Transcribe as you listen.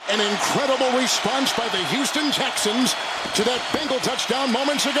An incredible response by the Houston Texans to that Bengal touchdown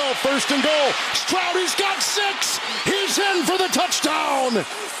moments ago. First and goal. Stroud, he's got 6. He's in for the touchdown.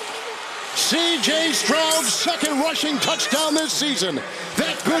 C.J. Stroud's second rushing touchdown this season.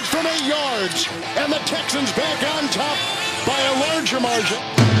 That good from 8 yards. And the Texans back on top by a larger margin.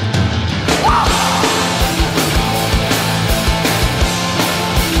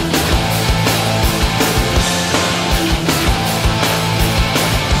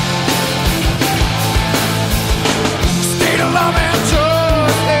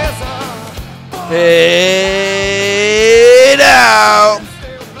 Hey now!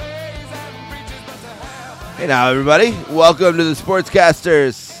 Hey now, everybody. Welcome to the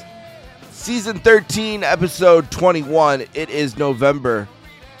Sportscasters, Season 13, Episode 21. It is November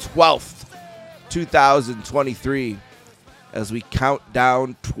 12th, 2023, as we count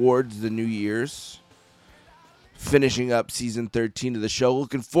down towards the New Year's, finishing up Season 13 of the show.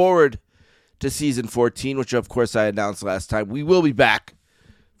 Looking forward to Season 14, which, of course, I announced last time. We will be back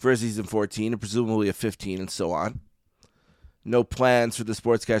for Season 14 and presumably a 15 and so on. No plans for the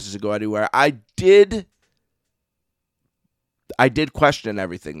Sportscasters to go anywhere. I did question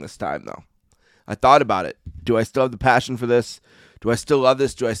everything this time, though. I thought about it. Do I still have the passion for this? Do I still love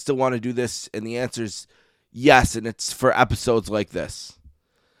this? Do I still want to do this? And the answer is yes, and it's for episodes like this.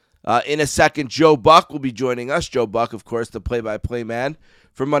 In a second, Joe Buck will be joining us. Joe Buck, of course, the play-by-play man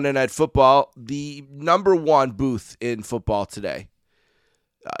for Monday Night Football. The number one booth in football today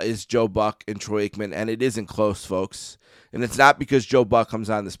is Joe Buck and Troy Aikman, and it isn't close, folks. And it's not because Joe Buck comes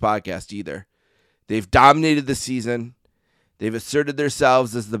on this podcast either. They've dominated the season. They've asserted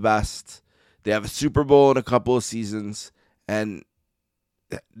themselves as the best. They have a Super Bowl in a couple of seasons. And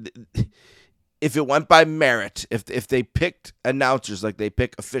if it went by merit, if they picked announcers like they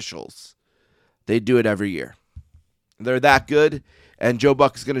pick officials, they do it every year. They're that good. And Joe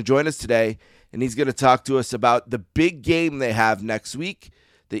Buck is going to join us today, and he's going to talk to us about the big game they have next week,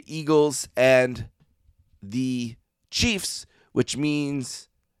 the Eagles and the Chiefs, which means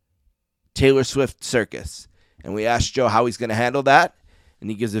Taylor Swift circus. And we asked Joe how he's going to handle that, and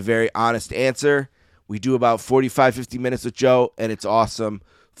he gives a very honest answer. We do about 45, 50 minutes with Joe, and it's awesome,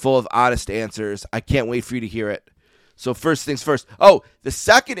 full of honest answers. I can't wait for you to hear it. So first things first. Oh, the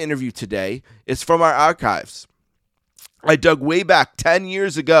second interview today is from our archives. I dug way back 10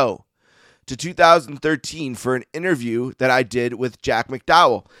 years ago to 2013 for an interview that I did with Jack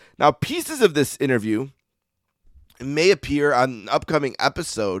McDowell. Now, pieces of this interview may appear on an upcoming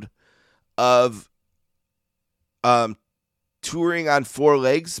episode of Touring on Four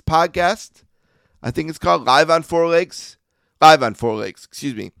Legs podcast. I think it's called Live on Four Legs. Live on Four Legs,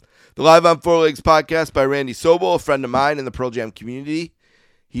 excuse me. The Live on Four Legs podcast by Randy Sobel, a friend of mine in the Pearl Jam community.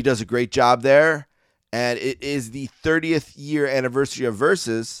 He does a great job there. And it is the 30th year anniversary of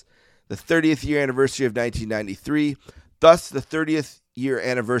Versus, the 30th year anniversary of 1993, thus the 30th year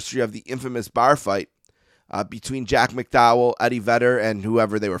anniversary of the infamous bar fight between Jack McDowell, Eddie Vedder, and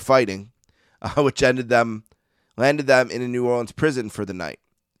whoever they were fighting, which landed them in a New Orleans prison for the night.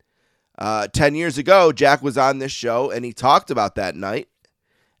 10 years ago, Jack was on this show, and he talked about that night,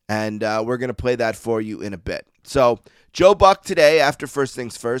 and we're going to play that for you in a bit. So, Joe Buck today, after First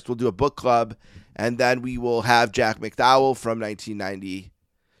Things First, we'll do a book club, and then we will have Jack McDowell from 1990,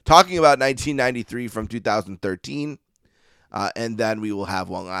 talking about 1993 from 2013, and then we will have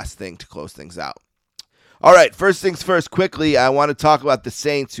one last thing to close things out. All right, first things first, quickly, I want to talk about the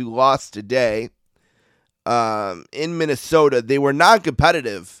Saints who lost today in Minnesota. They were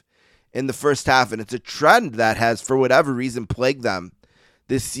non-competitive in the first half, and it's a trend that has, for whatever reason, plagued them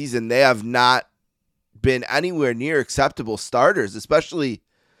this season. They have not been anywhere near acceptable starters, especially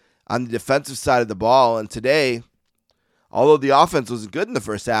on the defensive side of the ball. And today, although the offense wasn't good in the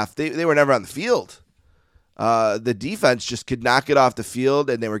first half, they were never on the field. The defense just could not get off the field,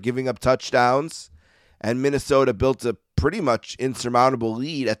 and they were giving up touchdowns. And Minnesota built a pretty much insurmountable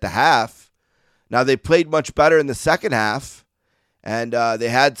lead at the half. Now, they played much better in the second half, and they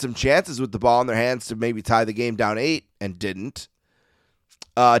had some chances with the ball in their hands to maybe tie the game down 8 and didn't.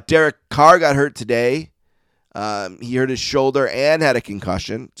 Derek Carr got hurt today. He hurt his shoulder and had a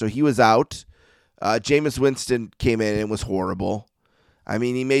concussion, so he was out. Jameis Winston came in and was horrible. I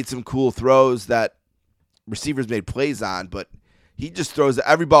mean, he made some cool throws that receivers made plays on, but he just throws –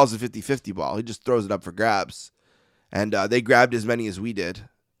 every ball's a 50-50 ball. He just throws it up for grabs. And they grabbed as many as we did.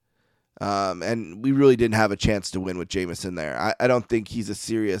 And we really didn't have a chance to win with Jameis in there. I don't think he's a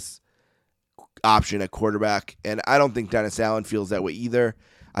serious option at quarterback, and I don't think Dennis Allen feels that way either.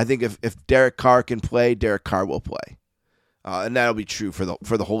 I think if Derek Carr can play, Derek Carr will play. And that'll be true for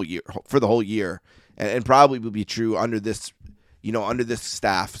the whole year, and probably will be true under this under this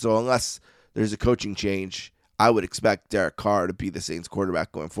staff. So unless there's a coaching change, I would expect Derek Carr to be the Saints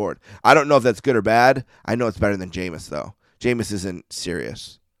quarterback going forward. I don't know if that's good or bad. I know it's better than Jameis, though. Jameis isn't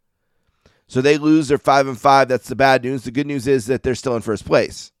serious. So they lose. They're 5-5. That's the bad news. The good news is that they're still in first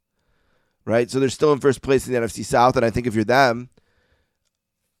place, right? So they're still in first place in the NFC South, and I think if you're them,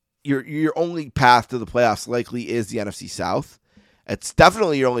 your only path to the playoffs likely is the NFC South. It's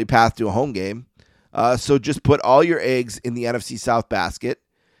definitely your only path to a home game. So just put all your eggs in the NFC South basket.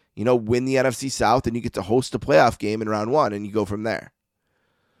 Win the NFC South, and you get to host a playoff game in round 1, and you go from there.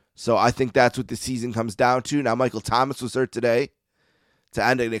 So I think that's what the season comes down to. Now, Michael Thomas was hurt today to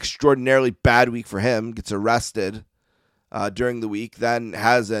end an extraordinarily bad week for him. Gets arrested during the week, then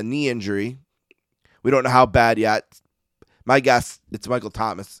has a knee injury. We don't know how bad yet. My guess, it's Michael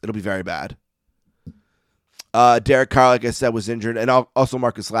Thomas. It'll be very bad. Derek Carr, like I said, was injured, and also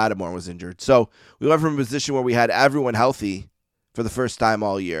Marcus Lattimore was injured. So we went from a position where we had everyone healthy for the first time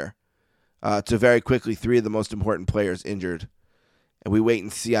all year to very quickly 3 of the most important players injured. And we wait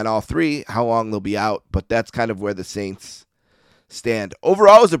and see on all 3 how long they'll be out, but that's kind of where the Saints stand.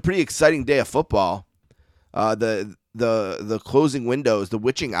 Overall, it was a pretty exciting day of football. The closing windows, the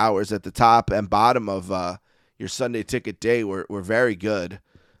witching hours at the top and bottom of your Sunday ticket day were very good.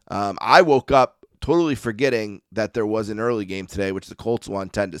 I woke up totally forgetting that there was an early game today, which the Colts won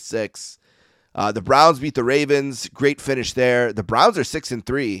 10-6. The Browns beat the Ravens. Great finish there. The Browns are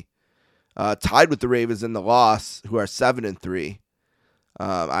 6-3, tied with the Ravens in the loss, who are 7-3.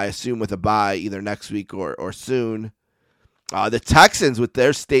 I assume with a bye either next week or soon. The Texans with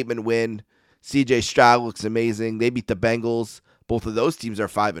their statement win. C.J. Stroud looks amazing. They beat the Bengals. Both of those teams are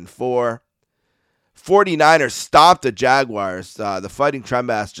 5-4. 49ers stomped the Jaguars. The Fighting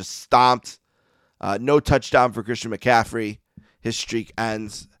Trembass just stomped. No touchdown for Christian McCaffrey. His streak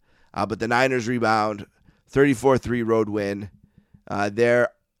ends. But the Niners rebound. 34-3 road win. They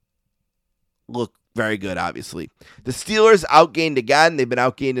look very good, obviously. The Steelers outgained again. They've been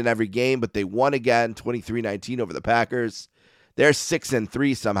outgained in every game, but they won again, 23-19 over the Packers. They're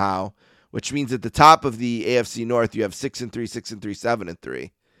 6-3 somehow, which means at the top of the AFC North, you have 6-3, 6-3,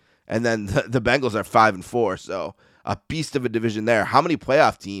 7-3. And then the Bengals are 5-4, so a beast of a division there. How many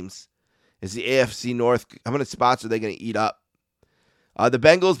playoff teams is the AFC North? How many spots are they going to eat up? The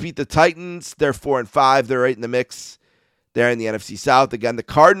Bengals beat the Titans. They're 4-5. They're right in the mix. They're in the NFC South. Again, the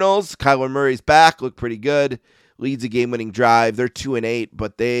Cardinals, Kyler Murray's back, look pretty good. Leads a game-winning drive. They're 2-8,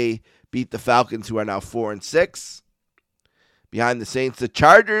 but they beat the Falcons, who are now 4-6. Behind the Saints, the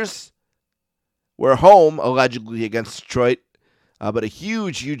Chargers were home, allegedly, against Detroit. But a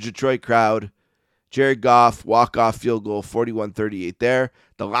huge Detroit crowd. Jared Goff, walk-off field goal, 41-38 there.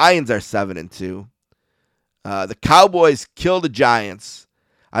 The Lions are 7-2. The Cowboys killed the Giants.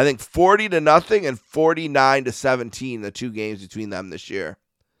 I think 40-0 and 49-17, the 2 games between them this year.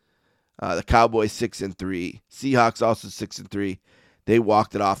 The Cowboys 6-3. Seahawks also 6-3. They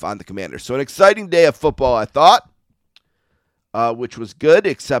walked it off on the Commanders. So an exciting day of football, I thought, which was good,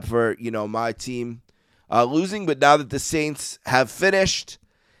 except for, my team losing. But now that the Saints have finished,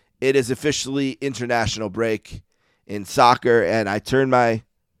 it is officially international break in soccer, and I turn my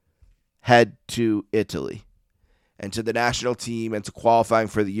head to Italy and to the national team and to qualifying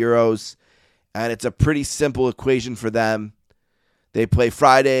for the Euros. And it's a pretty simple equation for them. They play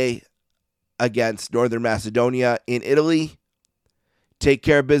Friday against Northern Macedonia in Italy. Take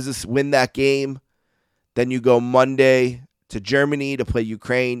care of business, win that game. Then you go Monday to Germany to play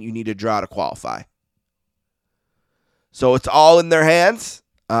Ukraine. You need to draw to qualify. So it's all in their hands.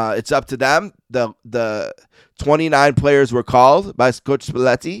 It's up to them. The 29 players were called by Coach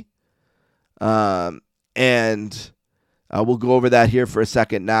Spalletti. And we'll go over that here for a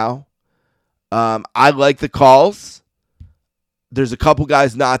second now. I like the calls. There's a couple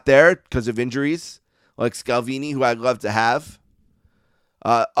guys not there because of injuries, like Scalvini, who I'd love to have.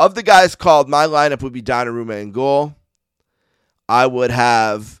 Of the guys called, my lineup would be Donnarumma in goal. I would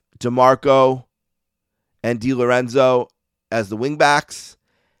have DeMarco and Di Lorenzo as the wingbacks,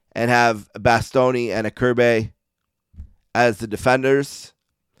 and have Bastoni and Acerbi as the defenders.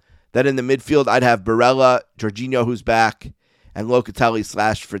 Then in the midfield, I'd have Barella, Jorginho, who's back, and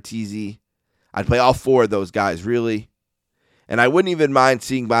Locatelli/Frattesi. I'd play all 4 of those guys, really. And I wouldn't even mind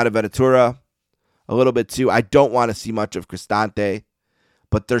seeing Bonaventura a little bit, too. I don't want to see much of Cristante,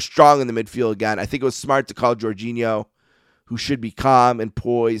 but they're strong in the midfield again. I think it was smart to call Jorginho, who should be calm and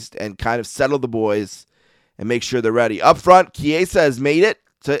poised and kind of settle the boys and make sure they're ready. Up front, Chiesa has made it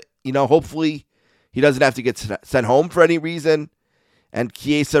to, hopefully he doesn't have to get sent home for any reason. And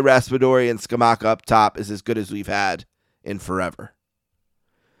Chiesa, Raspadori, and Scamacca up top is as good as we've had in forever.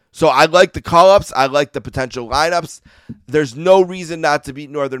 So I like the call-ups. I like the potential lineups. There's no reason not to beat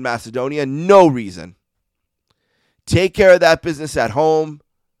Northern Macedonia. No reason. Take care of that business at home.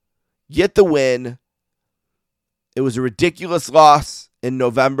 Get the win. It was a ridiculous loss in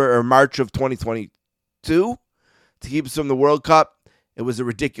November or March of 2022 to keep us from the World Cup. It was a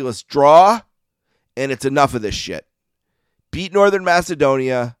ridiculous draw, and it's enough of this shit. Beat Northern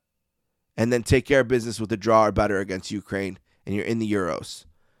Macedonia, and then take care of business with a draw or better against Ukraine, and you're in the Euros.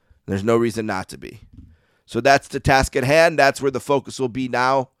 There's no reason not to be. So that's the task at hand. That's where the focus will be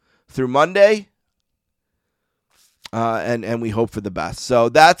now through Monday. And we hope for the best. So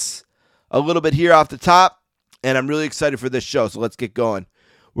that's a little bit here off the top, and I'm really excited for this show. So let's get going.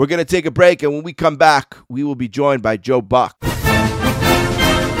 We're going to take a break, and when we come back, we will be joined by Joe Buck.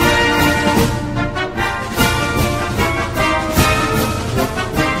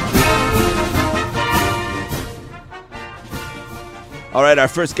 All right, our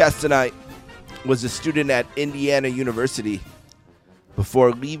first guest tonight was a student at Indiana University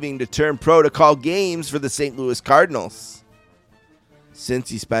before leaving to turn pro to call games for the St. Louis Cardinals. Since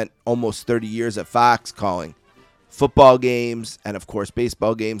he spent almost 30 years at Fox calling football games and, of course,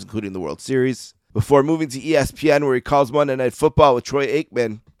 baseball games, including the World Series, before moving to ESPN where he calls Monday Night Football with Troy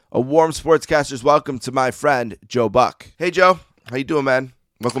Aikman. A warm sportscaster's welcome to my friend, Joe Buck. Hey, Joe. How you doing, man?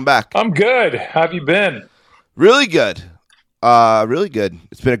 Welcome back. I'm good. How have you been? Really good. Really good.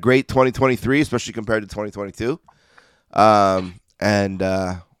 It's been a great 2023, especially compared to 2022.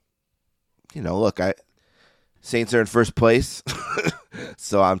 Look, Saints are in first place,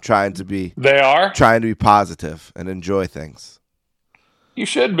 so I'm trying to be positive and enjoy things. You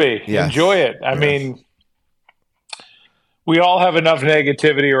should be. Yes. Enjoy it. I mean, we all have enough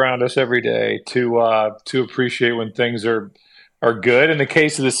negativity around us every day to appreciate when things are good. In the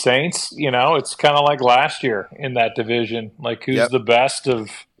case of the Saints, it's kind of like last year in that division. Like, who's the best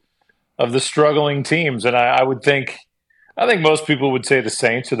of the struggling teams? And I think most people would say the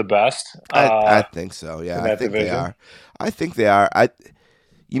Saints are the best. I think so. Yeah, I think they are.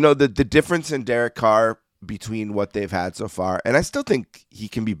 The difference in Derek Carr between what they've had so far, and I still think he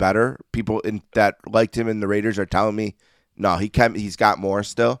can be better. People that liked him in the Raiders are telling me, no, he's got more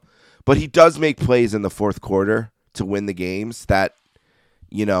still, but he does make plays in the fourth quarter to win the games that,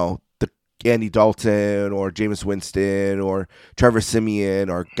 the Andy Dalton or Jameis Winston or Trevor Siemian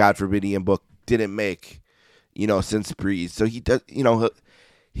or, God forbid, Ian Book didn't make, since Breeze. So he does,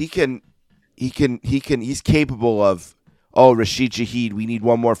 he's capable of, Rashid Shaheed, we need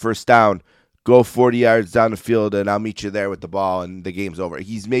one more first down. Go 40 yards down the field and I'll meet you there with the ball and the game's over.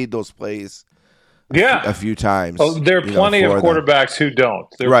 He's made those plays a few times. Oh, there are plenty of quarterbacks who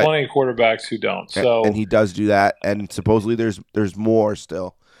don't. So and he does do that. And supposedly there's more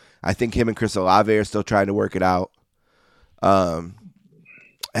still. I think him and Chris Olave are still trying to work it out. And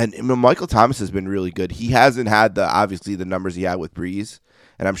Michael Thomas has been really good. He hasn't had obviously the numbers he had with Breeze,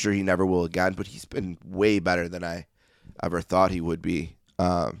 and I'm sure he never will again. But he's been way better than I ever thought he would be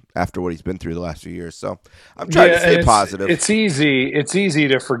after what he's been through the last few years. So I'm trying to stay positive. It's easy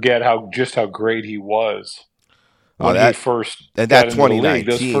to forget how great he was when he first got into the league.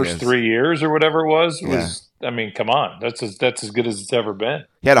 Those first 3 years or whatever it was. I mean, come on, that's as good as it's ever been.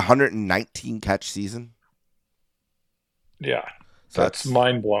 He had 119 catch season. Yeah, so that's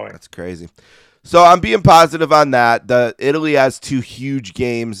mind blowing. That's crazy. So I'm being positive on that. Italy has 2 huge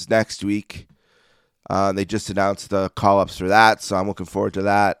games next week. They just announced the call-ups for that, so I'm looking forward to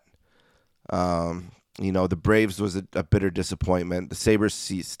that. The Braves was a bitter disappointment. The Sabres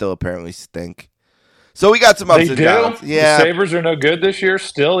still apparently stink. So we got some ups and downs. Yeah, the Sabres are no good this year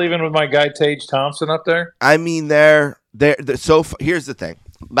still, even with my guy Tage Thompson up there. I mean, they're so here's the thing.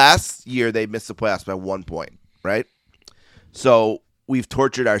 Last year they missed the playoffs by 1 point, right? So we've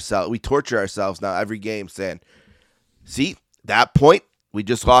tortured ourselves. We torture ourselves now every game saying, see, that point we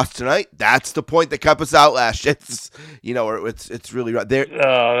just lost tonight. That's the point that kept us out last year. It's really right.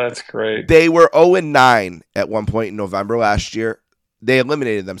 That's great. They were 0-9 at one point in November last year. They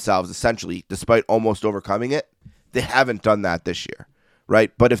eliminated themselves essentially, despite almost overcoming it. They haven't done that this year,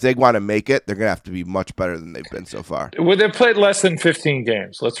 right? But if they want to make it, they're going to have to be much better than they've been so far. Well, they've played less than 15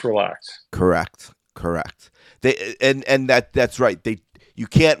 games. Let's relax. Correct. That's right. You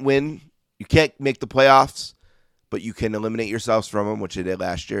can't win. You can't make the playoffs, but you can eliminate yourselves from them, which they did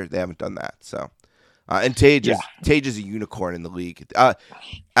last year. They haven't done that. So, and Tage is a unicorn in the league.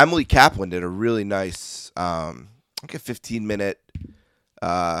 Emily Kaplan did a really nice, like a 15-minute,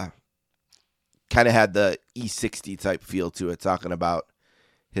 kind of had the E60 type feel to it, talking about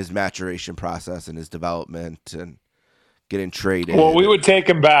his maturation process and his development, and getting traded. Well, we would take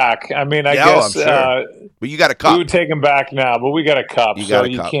him back. I mean, I guess I'm sure. But you got a cup. We would take him back now, but we got a cup, so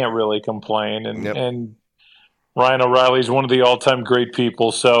you cup. can't really complain. And Ryan O'Reilly's one of the all-time great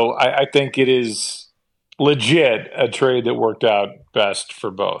people, so I think it is legit a trade that worked out best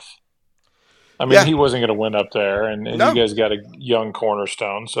for both. I mean, he wasn't going to win up there, and you guys got a young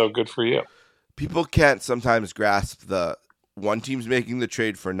cornerstone, so good for you. People can't sometimes grasp the one team's making the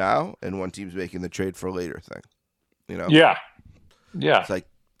trade for now and one team's making the trade for later thing. You know? Yeah. It's like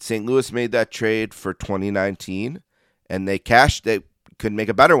St. Louis made that trade for 2019, and they could make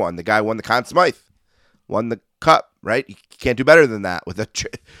a better one. The guy won the Conn Smythe, won the cup, right? You can't do better than that with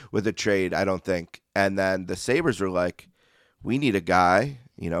a trade, I don't think. And then the Sabres were like, we need a guy,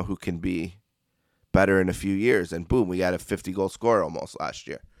 who can be better in a few years. And boom, we got a 50-goal scorer almost last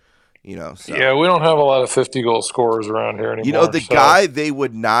year. So. Yeah, we don't have a lot of 50-goal scorers around here anymore. The guy they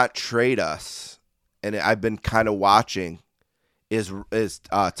would not trade us, and I've been kind of watching, is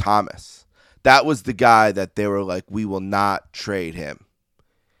Thomas. That was the guy that they were like, we will not trade him.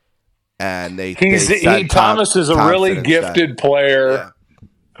 And Thomas is a really gifted player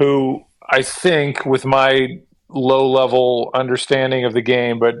who I think, with my low-level understanding of the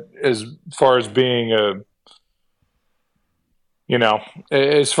game, but as far as being a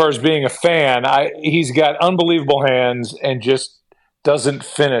fan, he's got unbelievable hands and just doesn't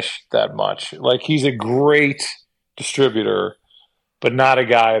finish that much. Like, he's a great distributor, but not a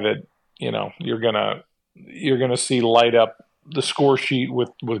guy that, you're gonna see light up the score sheet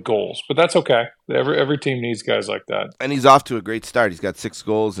with goals. But that's okay. Every team needs guys like that. And he's off to a great start. He's got 6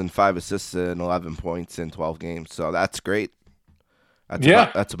 goals and 5 assists and 11 points in 12 games. So that's great.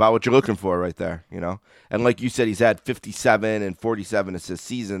 That's about what you're looking for right there, And like you said, he's had 57 and 47 assist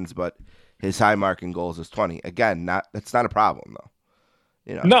seasons, but his high mark in goals is 20. Again, that's not a problem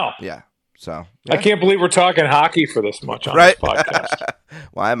though. No. Yeah. So I can't believe we're talking hockey for this much on this podcast.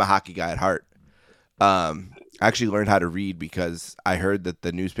 Well, I'm a hockey guy at heart. I actually learned how to read because I heard that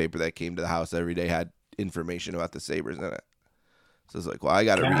the newspaper that came to the house every day had information about the Sabres in it. So I was like, well, I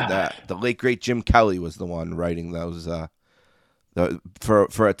got to read that. The late great Jim Kelly was the one writing those.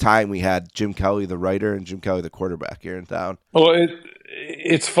 For a time, we had Jim Kelly, the writer, and Jim Kelly, the quarterback, here in town. Well,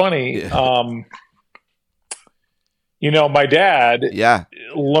 it's funny. Yeah. My dad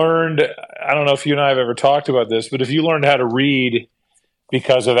learned, I don't know if you and I have ever talked about this, but if you learned how to read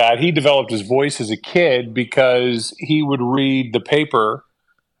because of that, he developed his voice as a kid because he would read the paper,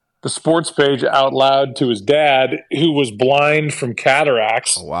 the sports page, out loud to his dad, who was blind from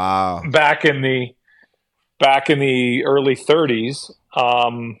cataracts. Wow. Back in the early 30s.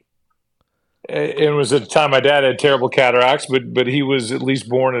 It was at a time my dad had terrible cataracts, but he was at least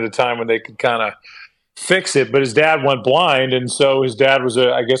born at a time when they could kind of fix it. But his dad went blind, and so his dad was,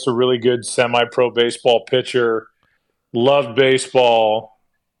 a really good semi-pro baseball pitcher, loved baseball,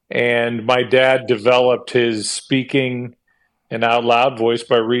 and my dad developed his speaking and out loud voice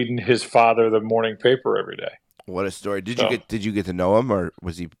by reading his father the morning paper every day. What a story! Did you get to know him, or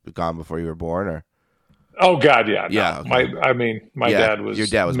was he gone before you were born, or? Oh God, yeah, no. Yeah. Okay. My dad was your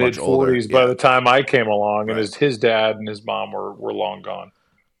dad was mid-40s by the time I came along, and his dad and his mom were long gone.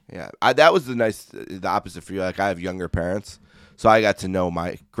 Yeah, that was the opposite for you. Like, I have younger parents, so I got to know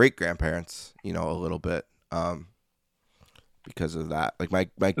my great grandparents, a little bit, because of that. Like my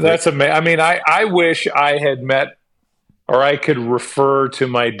that's amazing. I mean, I wish I had met, or I could refer to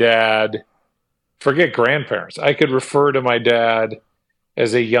my dad. Forget grandparents. I could refer to my dad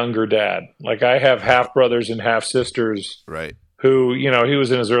as a younger dad. Like, I have half brothers and half sisters, right? Who, he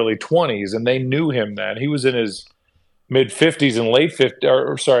was in his early 20s, and they knew him then. He was in his mid 40s and late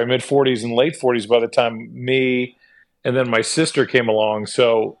 40s by the time me and then my sister came along.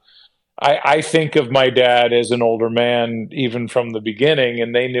 So I think of my dad as an older man, even from the beginning,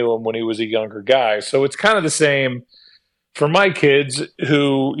 and they knew him when he was a younger guy. So it's kind of the same for my kids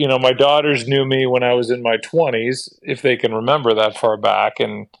who, my daughters knew me when I was in my 20s, if they can remember that far back.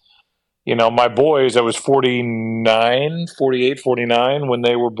 And, my boys, I was 48, 49 when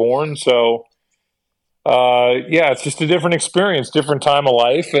they were born. So, it's just a different experience, different time of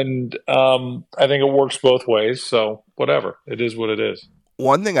life. And I think it works both ways. So whatever, it is what it is.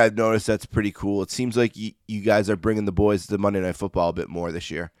 One thing I've noticed that's pretty cool, it seems like you guys are bringing the boys to Monday Night Football a bit more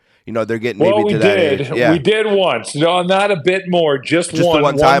this year. They're getting maybe to that age. Yeah. We did once. No, not a bit more. Just one.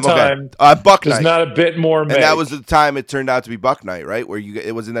 One time. Okay. Buck Night. It's not a bit more. And that was the time it turned out to be Buck Night, right? Where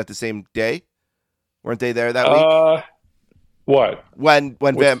it wasn't that the same day? Weren't they there that week? What? When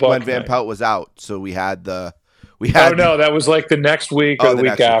Van Pelt was out, so we had. Oh no, that was like the next week or the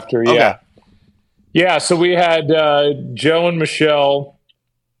week after. Yeah. Okay. Yeah. So we had Joe and Michelle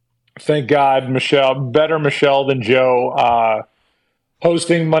thank God, better Michelle than Joe,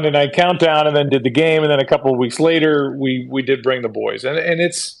 hosting Monday Night Countdown, and then did the game, and then a couple of weeks later, we did bring the boys, and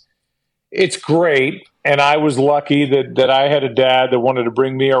it's great. And I was lucky that I had a dad that wanted to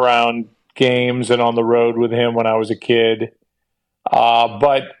bring me around games and on the road with him when I was a kid.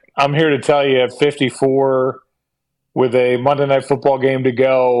 But I'm here to tell you, at 54, with a Monday Night Football game to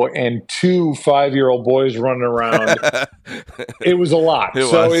go and 2 5-year-old boys running around, it was a lot.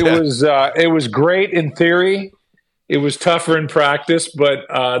 It was great in theory. It was tougher in practice, but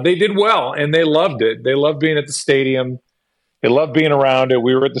they did well, and they loved it. They loved being at the stadium. They loved being around it.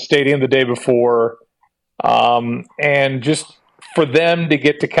 We were at the stadium the day before, and just for them to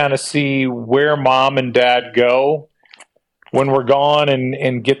get to kind of see where mom and dad go when we're gone,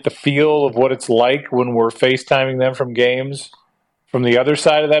 and get the feel of what it's like when we're FaceTiming them from games from the other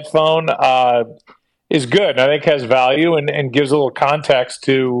side of that phone, is good. And I think has value, and gives a little context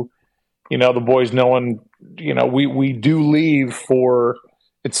to, the boys knowing, we do leave for,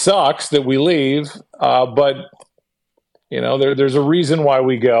 it sucks that we leave, but there's a reason why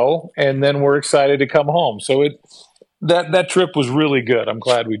we go, and then we're excited to come home. So that trip was really good. I'm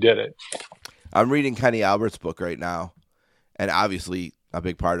glad we did it. I'm reading Kenny Albert's book right now, and obviously a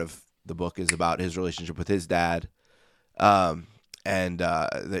big part of the book is about his relationship with his dad. He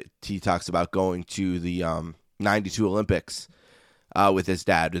talks about going to the 92 Olympics with his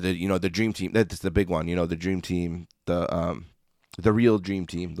dad, the dream team. That's the big one, the dream team, the real dream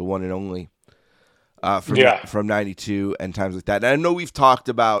team, the one and only. From 92 and times like that. And I know we've talked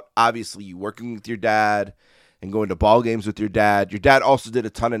about, obviously, you working with your dad and going to ball games with your dad. Your dad also did a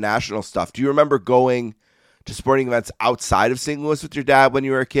ton of national stuff. Do you remember going to sporting events outside of St. Louis with your dad when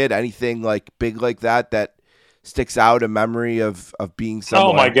you were a kid? Anything like big like that sticks out, a memory of being somewhere?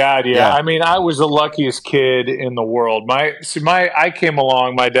 Oh my God, yeah. I mean, I was the luckiest kid in the world. I came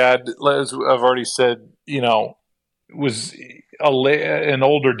along. My dad, as I've already said, was an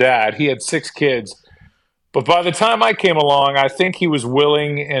older dad. He had 6 kids. But by the time I came along, I think he was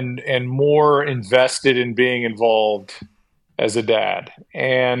willing and more invested in being involved as a dad.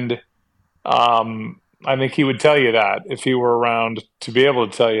 And I think he would tell you that if he were around to be able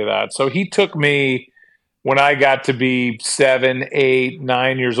to tell you that. So he took me when I got to be 7, 8,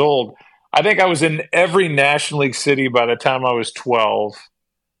 9 years old. I think I was in every National League city by the time I was 12.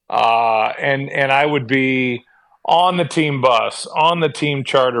 And I would be on the team bus, on the team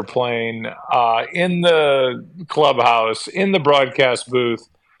charter plane, in the clubhouse, in the broadcast booth.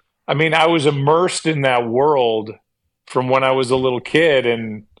 I mean, I was immersed in that world from when I was a little kid,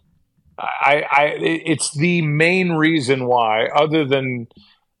 and it's the main reason why, other than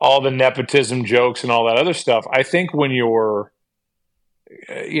all the nepotism jokes and all that other stuff. I think when you're,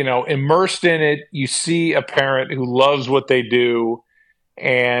 immersed in it, you see a parent who loves what they do,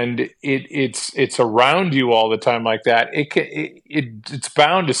 and it's around you all the time like that. It's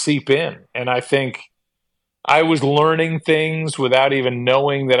bound to seep in. And I think I was learning things without even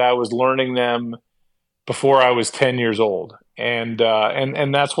knowing that I was learning them before I was 10 years old. And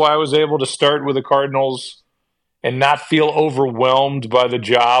that's why I was able to start with the Cardinals and not feel overwhelmed by the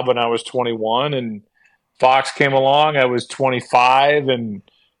job when I was 21. And Fox came along, I was 25, and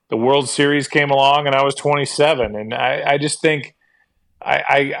the World Series came along, and I was 27. And I just think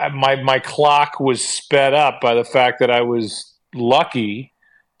my clock was sped up by the fact that I was lucky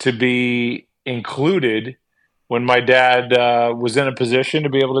to be included when my dad was in a position to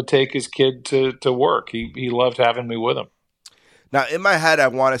be able to take his kid to work. He loved having me with him. Now, in my head, I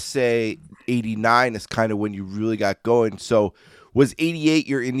want to say 89 is kind of when you really got going. So was 88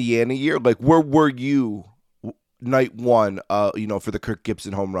 your Indiana year? Like, where were you night one, for the Kirk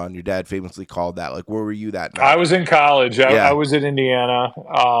Gibson home run? Your dad famously called that. Like, where were you that night? I was in college. I was in Indiana,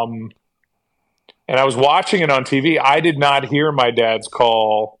 and I was watching it on TV. I did not hear my dad's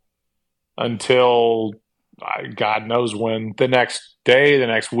call until God knows when, the next day, the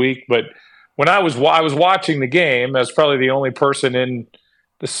next week. But when I was watching the game, I was probably the only person in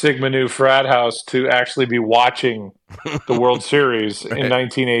the Sigma Nu frat house to actually be watching the World Series in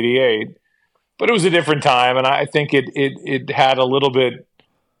 1988. But it was a different time, and I think it had a little bit,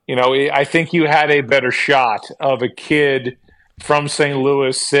 I think you had a better shot of a kid from St.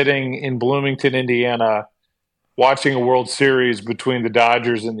 Louis sitting in Bloomington, Indiana, watching a World Series between the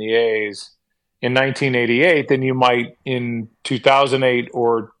Dodgers and the A's in 1988 than you might in 2008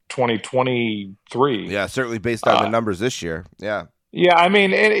 or 2023. Yeah, certainly based on the numbers this year. Yeah. Yeah, I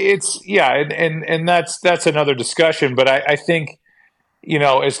mean, and that's another discussion. But I think,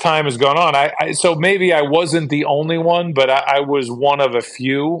 as time has gone on, so maybe I wasn't the only one, but I was one of a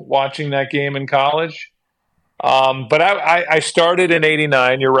few watching that game in college. But I started in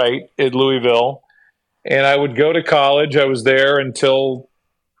 '89. You're right, in Louisville, and I would go to college. I was there until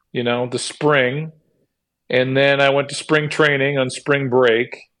the spring, and then I went to spring training on spring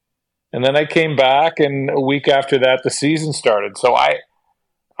break, and then I came back, and a week after that, the season started. So I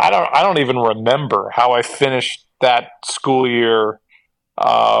don't even remember how I finished that school year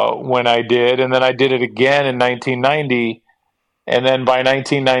when I did, and then I did it again in 1990. And then by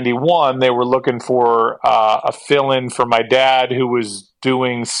 1991, they were looking for a fill-in for my dad, who was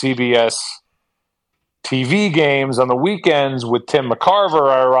doing CBS TV games on the weekends with Tim McCarver,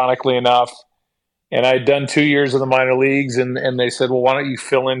 ironically enough. And I'd done 2 years of the minor leagues, and they said, well, why don't you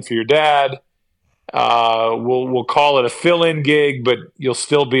fill in for your dad? We'll call it a fill-in gig, but you'll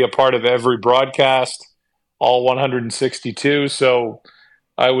still be a part of every broadcast, all 162. So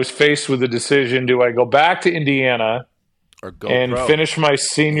I was faced with the decision: do I go back to Indiana and finish my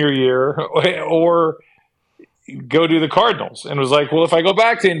senior year, or go do the Cardinals? And it was like, well, if I go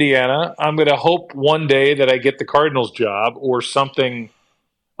back to Indiana, I'm going to hope one day that I get the Cardinals job or something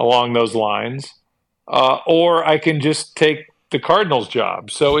along those lines, or I can just take the Cardinals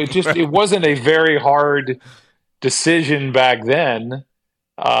job. So it wasn't a very hard decision back then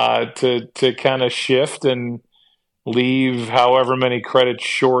to kind of shift and leave however many credits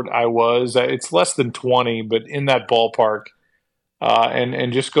short I was. It's less than 20, but in that ballpark,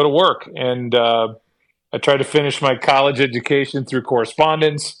 and just go to work. And I tried to finish my college education through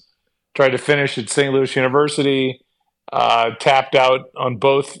correspondence, tried to finish at St. Louis University, tapped out on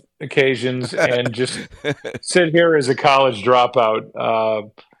both occasions, and just sit here as a college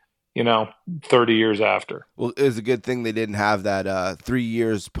dropout, 30 years after. Well, it was a good thing they didn't have that 3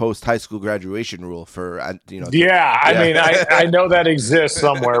 years post high school graduation rule for, Yeah, I mean, I know that exists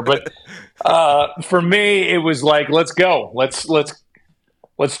somewhere, but for me, it was like, let's go, let's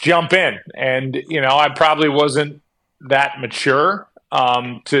jump in. And I probably wasn't that mature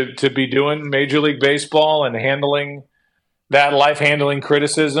to be doing Major League Baseball and handling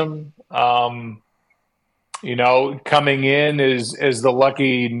criticism. Coming in as the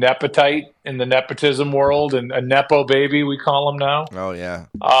lucky nepotite in the nepotism world, and a nepo baby, we call them now. Oh yeah.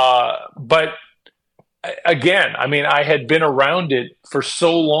 But again, I mean, I had been around it for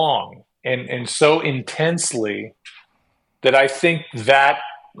so long and so intensely that I think that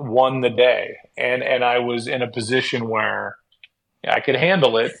won the day, and I was in a position where I could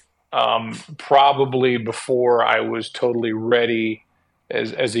handle it. Probably before I was totally ready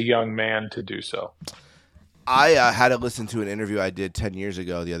as a young man to do so. I had to listen to an interview I did 10 years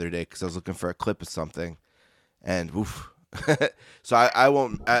ago the other day because I was looking for a clip of something, and oof. So I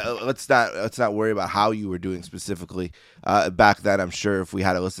won't. Let's not worry about how you were doing specifically. Back then, I'm sure if we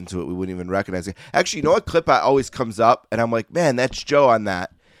had to listen to it, we wouldn't even recognize it. Actually, you know what clip always comes up, and I'm like, man, that's Joe on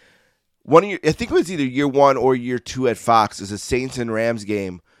that. I think it was either year 1 or year 2 at Fox. It was a Saints and Rams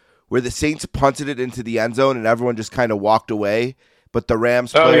game where the Saints punted it into the end zone and everyone just kind of walked away, but the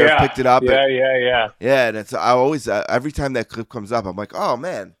Rams player picked it up. Yeah. And I always every time that clip comes up, I'm like, oh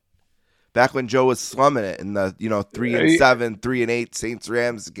man, back when Joe was slumming it in the 3-7, 3-8 Saints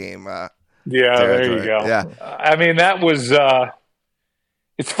Rams game. There you go. Yeah, I mean, that was.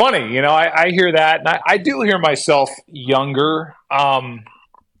 It's funny, I hear that, and I do hear myself younger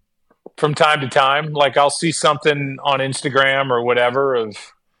from time to time. Like, I'll see something on Instagram or whatever of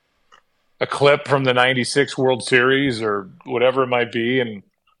a clip from the '96 World Series or whatever it might be, and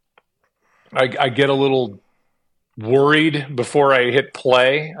I get a little worried before I hit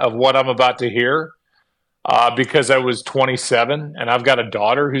play of what I'm about to hear, because I was 27, and I've got a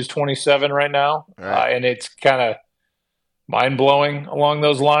daughter who's 27 right now, right. And it's kind of mind-blowing along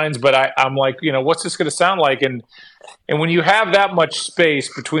those lines. But I'm like, what's this going to sound like? And when you have that much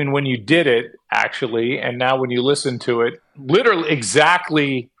space between when you did it, actually, and now when you listen to it, literally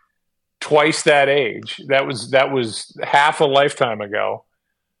exactly twice that age, that was half a lifetime ago.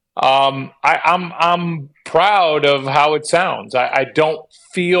 I'm proud of how it sounds. I don't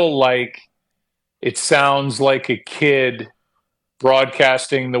feel like it sounds like a kid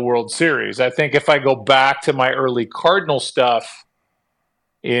broadcasting the World Series. I think if I go back to my early Cardinal stuff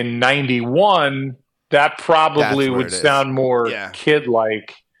in '91, that probably would sound more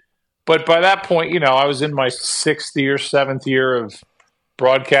kid-like. But by that point, I was in my 6th year, 7th year of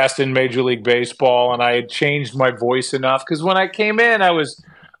broadcasting Major League Baseball, and I had changed my voice enough because when I came in, I was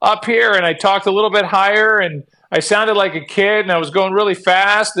up here and I talked a little bit higher and I sounded like a kid and I was going really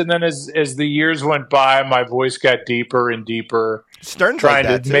fast. And then as the years went by, my voice got deeper and deeper. Stern's trying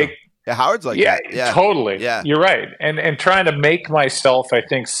like that to make Howard's like that. Yeah, totally. Yeah, you're right. And trying to make myself, I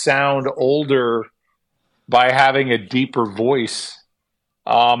think, sound older by having a deeper voice.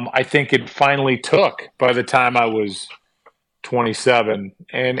 I think it finally took by the time I was 27,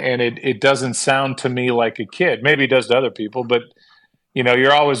 and it doesn't sound to me like a kid. Maybe it does to other people, but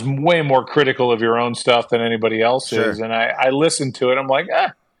you're always way more critical of your own stuff than anybody else Sure. is. And I listened to it. I'm like,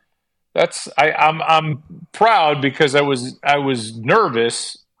 I'm proud because I was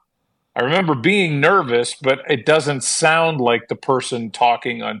nervous. I remember being nervous, but it doesn't sound like the person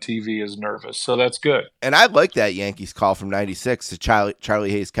talking on TV is nervous. So that's good. And I like that Yankees call from '96 to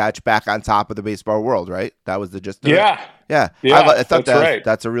Charlie Hayes catch back on top of the baseball world, right? That was the gist of it. Yeah. I thought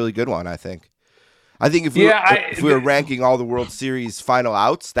that's a really good one, I think. I think if we were ranking all the World Series final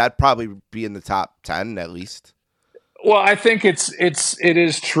outs, that'd probably be in the top 10 at least. Well, I think it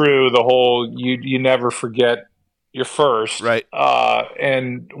is true. The whole you never forget your first, right?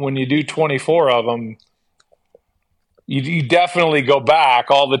 And when you do 24 of them, you definitely go back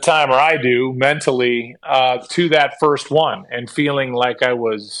all the time, or I do mentally, to that first one and feeling like I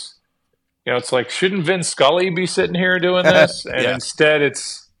was, it's like, shouldn't Vin Scully be sitting here doing this? And instead,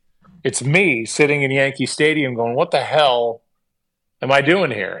 it's me sitting in Yankee Stadium going, what the hell am I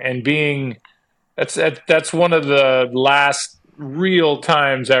doing here? And that's one of the last real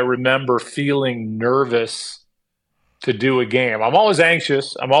times I remember feeling nervous to do a game. I'm always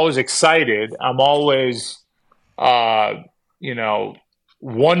anxious. I'm always excited. I'm always,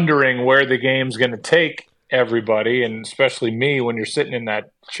 wondering where the game's going to take everybody, and especially me when you're sitting in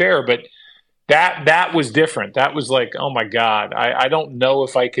that chair. But that was different. That was like, oh my God, I don't know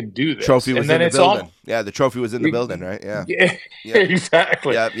if I can do this. Trophy was in the building. The trophy was in the building, right? Yeah.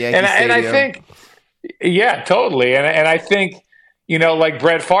 Exactly. Yeah, Yankee Stadium. I think, yeah, totally. And I think, like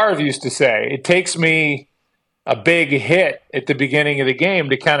Brett Favre used to say, it takes me a big hit at the beginning of the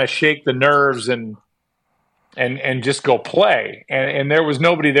game to kind of shake the nerves and just go play. And there was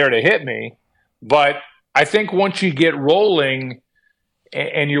nobody there to hit me. But I think once you get rolling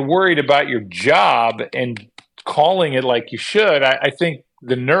and you're worried about your job and calling it like you should, I think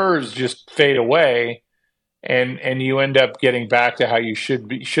the nerves just fade away and you end up getting back to how you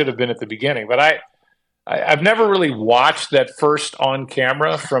should have been at the beginning. But I've never really watched that first on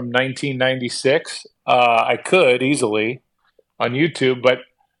camera from 1996. I could easily on YouTube, but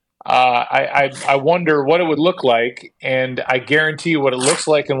I wonder what it would look like, and I guarantee you what it looks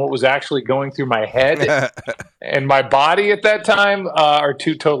like and what was actually going through my head and my body at that time are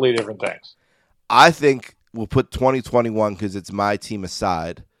two totally different things. I think we'll put 2021 because it's my team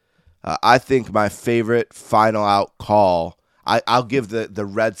aside. I think my favorite final out call, I'll give the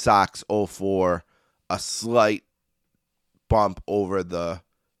Red Sox 04 a slight bump over the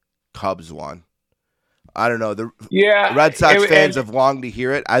Cubs one. I don't know. The Red Sox fans have longed to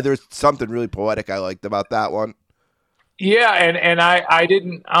hear it. There's something really poetic I liked about that one. Yeah, and I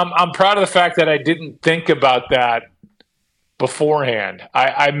didn't. I'm proud of the fact that I didn't think about that beforehand.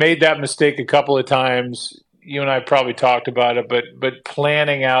 I made that mistake a couple of times. You and I probably talked about it, but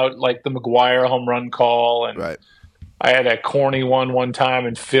planning out like the McGuire home run call, and right. I had a corny one time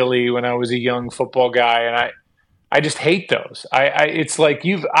in Philly when I was a young football guy, and I just hate those. It's like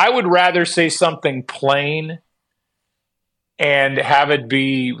I would rather say something plain and have it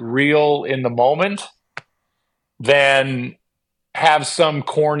be real in the moment than have some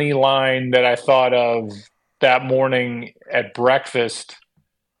corny line that I thought of that morning at breakfast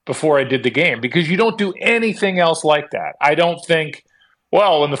before I did the game, because you don't do anything else like that. I don't think,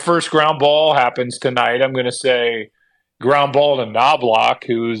 well, when the first ground ball happens tonight, I'm going to say ground ball to Knobloch,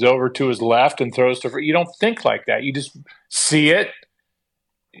 who's over to his left and throws to. You don't think like that. You just see it,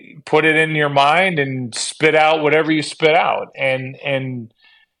 put it in your mind, and spit out whatever you spit out. And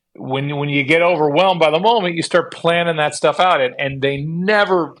when you get overwhelmed by the moment, you start planning that stuff out, and they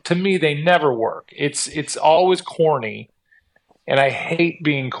never work. It's always corny, and I hate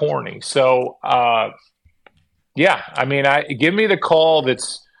being corny. So give me the call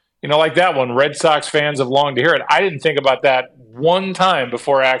that's, like that one. Red Sox fans have longed to hear it. I didn't think about that one time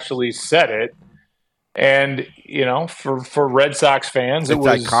before I actually said it. And, for Red Sox fans, it's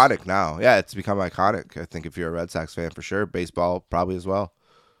iconic now. Yeah, it's become iconic. I think if you're a Red Sox fan, for sure. Baseball probably as well.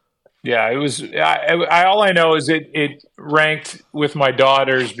 Yeah, it was. All I know is it ranked with my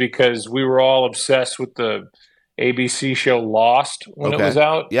daughters because we were all obsessed with the ABC show Lost when it was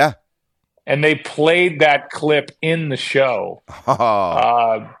out. Yeah. And they played that clip in the show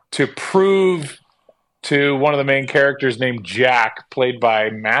to prove to one of the main characters named Jack, played by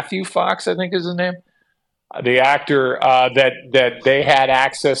Matthew Fox, I think is his name, the actor, that they had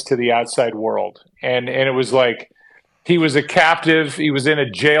access to the outside world. And it was like he was a captive. He was in a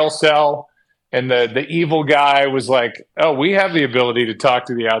jail cell. And the evil guy was like, oh, we have the ability to talk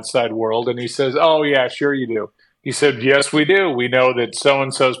to the outside world. And he says, oh, yeah, sure you do. He said, yes, we do. We know that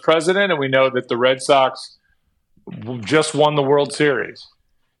so-and-so's president, and we know that the Red Sox just won the World Series.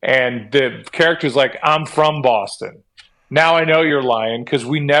 And the character's like, I'm from Boston. Now I know you're lying because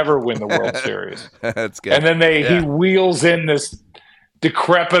we never win the World Series. That's good. And then he wheels in this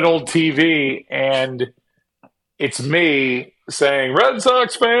decrepit old TV, and it's me saying, Red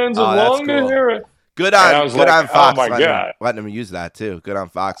Sox fans have long to hear it. Good on Fox. Oh my God, letting him use that too. Good on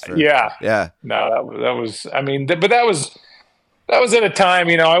Fox. Yeah. No, that was. I mean, but that was at a time.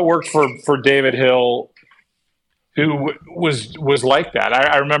 I worked for David Hill, who was like that.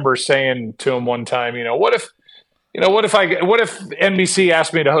 I remember saying to him one time, what if NBC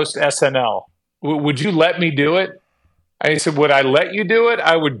asked me to host SNL? Would you let me do it? And he said, would I let you do it?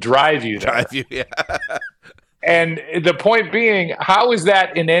 I would drive you there. Yeah. And the point being, how is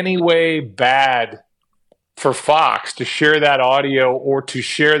that in any way bad for Fox to share that audio or to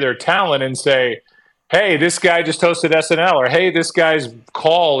share their talent and say, hey, this guy just hosted SNL, or hey, this guy's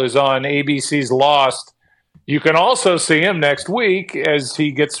call is on ABC's Lost. You can also see him next week as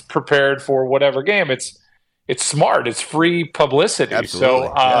he gets prepared for whatever game. It's smart. It's free publicity. Absolutely.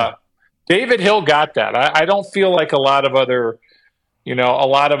 So David Hill got that. I don't feel like a lot of other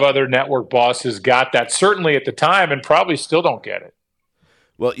network bosses got that, certainly at the time, and probably still don't get it.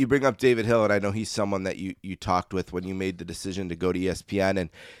 Well, you bring up David Hill, and I know he's someone that you talked with when you made the decision to go to ESPN, and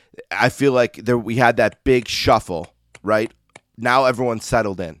I feel like we had that big shuffle, right? Now everyone's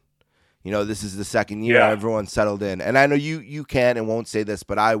settled in. This is the second year, everyone's settled in. And I know you can and won't say this,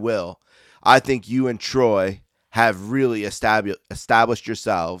 but I will. I think you and Troy have really established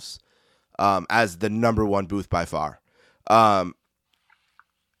yourselves as the number one booth by far. I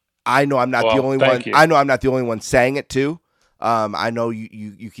know I'm not the only one. I know I'm not the only one saying it too. I know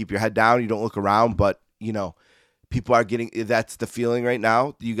you keep your head down. You don't look around, but people are getting. That's the feeling right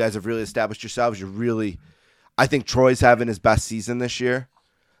now. You guys have really established yourselves. I think Troy's having his best season this year.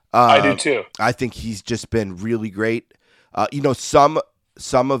 I do too. I think he's just been really great.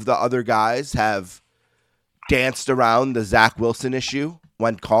 Some of the other guys have danced around the Zach Wilson issue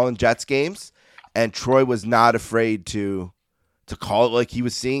when calling Jets games, and Troy was not afraid to call it like he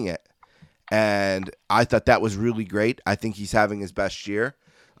was seeing it. And I thought that was really great. I think he's having his best year.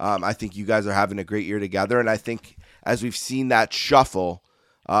 I think you guys are having a great year together. And I think as we've seen that shuffle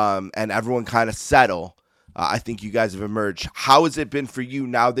and everyone kind of settle, I think you guys have emerged. How has it been for you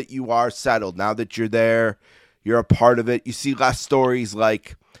now that you are settled, now that you're there, you're a part of it? You see less stories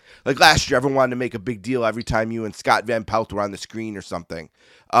like last year, everyone wanted to make a big deal every time you and Scott Van Pelt were on the screen or something.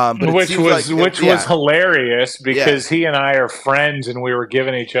 Which was hilarious because he and I are friends and we were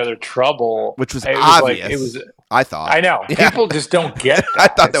giving each other trouble. Which was obvious. I thought. I know. Yeah. People just don't get that. I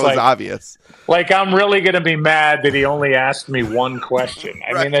thought that was obvious. Like, I'm really going to be mad that he only asked me one question.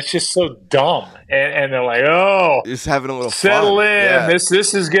 I mean, that's just so dumb. And they're like, oh, just having a little settle fun. in. Yeah. This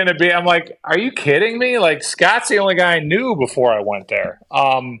is going to be. I'm like, are you kidding me? Like, Scott's the only guy I knew before I went there.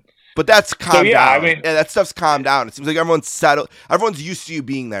 But that's calmed down. I mean, that stuff's calmed down. It seems like everyone's settled. Everyone's used to you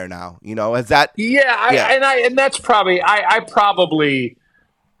being there now. Is that? And that's probably. I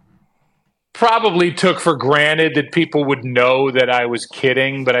probably took for granted that people would know that I was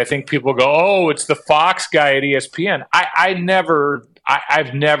kidding. But I think people go, "Oh, it's the Fox guy at ESPN." I've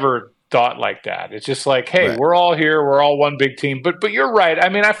never thought like that. It's just like, hey, We're all here. We're all one big team. But you're right. I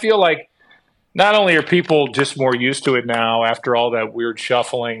mean, I feel like not only are people just more used to it now after all that weird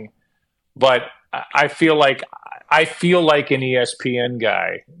shuffling, but I feel like an ESPN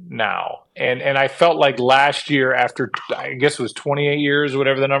guy now. And I felt like last year, after I guess it was 28 years,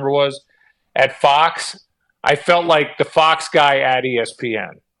 whatever the number was, at Fox, I felt like the Fox guy at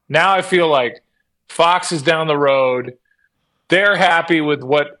ESPN. Now I feel like Fox is down the road. They're happy with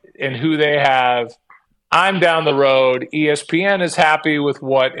what and who they have. I'm down the road. ESPN is happy with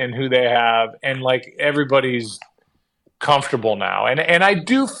what and who they have. And like everybody's comfortable now. And I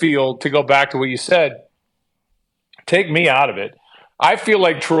do feel, to go back to what you said, take me out of it, I feel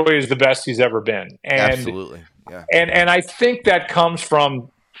like Troy is the best he's ever been. And, absolutely. Yeah. And I think that comes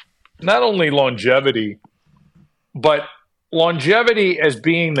from not only longevity, but longevity as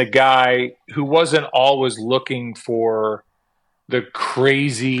being the guy who wasn't always looking for the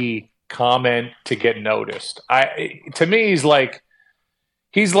crazy comment to get noticed. To me, he's like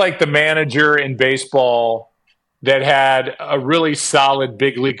the manager in baseball that had a really solid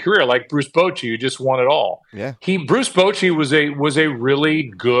big league career, like Bruce Bochy, who just won it all. Yeah. Bruce Bochy was a really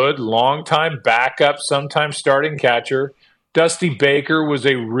good long-time backup, sometimes starting catcher. Dusty Baker was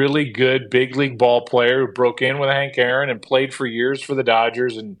a really good big league ball player who broke in with Hank Aaron and played for years for the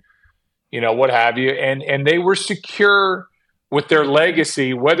Dodgers and what have you. And they were secure with their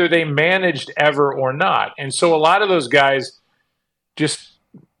legacy, whether they managed ever or not. And so a lot of those guys just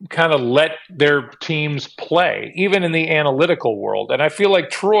kind of let their teams play, even in the analytical world. And I feel like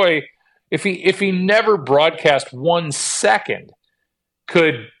Troy, if he never broadcast 1 second,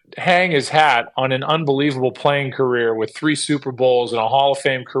 could hang his hat on an unbelievable playing career with 3 Super Bowls and a Hall of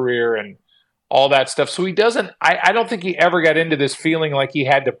Fame career and all that stuff. So he doesn't, I don't think he ever got into this feeling like he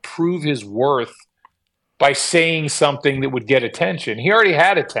had to prove his worth by saying something that would get attention. He already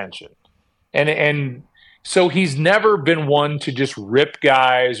had attention. And so he's never been one to just rip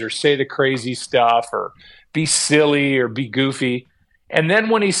guys or say the crazy stuff or be silly or be goofy. And then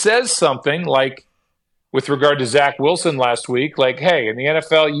when he says something like, with regard to Zach Wilson last week, like, hey, in the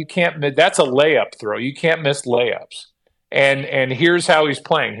NFL, you can't, that's a layup throw. You can't miss layups. And here's how he's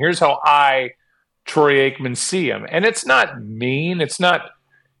playing. Here's how Troy Aikman, see him. And it's not mean. It's not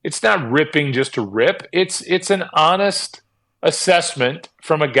ripping just to rip. It's an honest assessment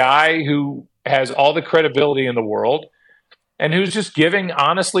from a guy who has all the credibility in the world and who's just giving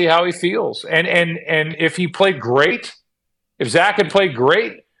honestly how he feels. And if he played great, if Zach had played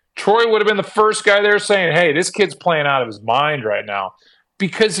great, Troy would have been the first guy there saying, hey, this kid's playing out of his mind right now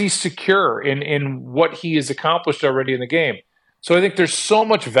because he's secure in what he has accomplished already in the game. So I think there's so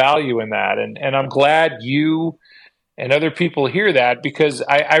much value in that. And I'm glad you and other people hear that because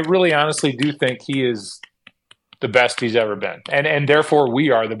I really honestly do think he is the best he's ever been. And therefore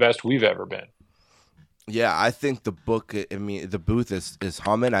we are the best we've ever been. Yeah, I think the booth is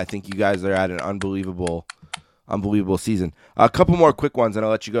humming. I think you guys are at an unbelievable season. A couple more quick ones, and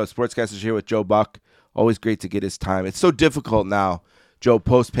I'll let you go. Sportscasters here with Joe Buck. Always great to get his time. It's so difficult now, Joe,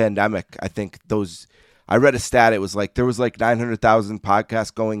 post-pandemic. I think I read a stat. It was like there was like 900,000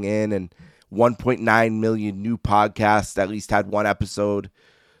 podcasts going in and 1.9 million new podcasts at least had one episode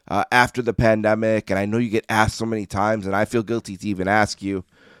after the pandemic. And I know you get asked so many times, and I feel guilty to even ask you.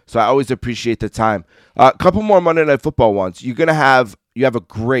 So I always appreciate the time. A couple more Monday Night Football ones. You have a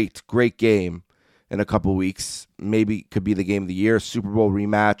great game in a couple weeks. Maybe could be the game of the year. Super Bowl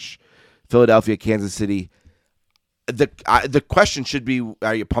rematch, Philadelphia, Kansas City. The question should be,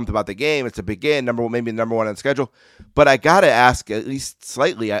 are you pumped about the game? It's a big game, maybe number one on the schedule. But I got to ask, at least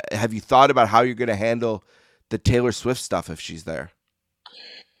slightly, have you thought about how you're going to handle the Taylor Swift stuff if she's there?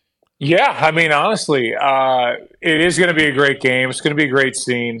 Yeah, I mean, honestly, it is going to be a great game. It's going to be a great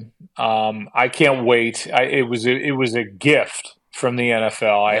scene. I can't wait. It was a gift from the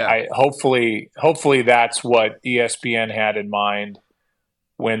NFL. Yeah. Hopefully that's what ESPN had in mind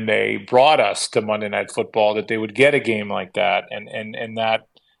when they brought us to Monday Night Football, that they would get a game like that, and that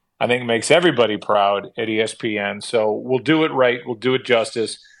I think makes everybody proud at ESPN. So we'll do it right. We'll do it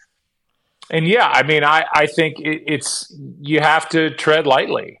justice. And yeah, I mean, I think it's you have to tread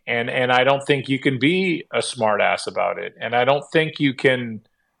lightly, and I don't think you can be a smartass about it, and I don't think you can.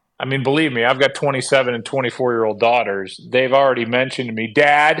 I mean, believe me, I've got 27 and 24-year-old daughters. They've already mentioned to me,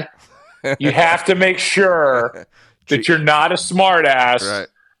 Dad, you have to make sure that you're not a smartass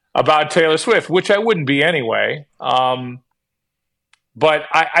about Taylor Swift, which I wouldn't be anyway. But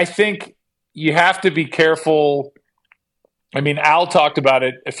I think you have to be careful. I mean, Al talked about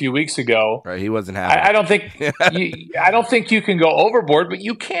it a few weeks ago. Right, he wasn't happy. I don't think you can go overboard, but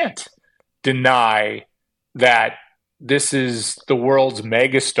you can't deny that this is the world's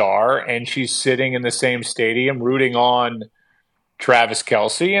megastar, and she's sitting in the same stadium rooting on Travis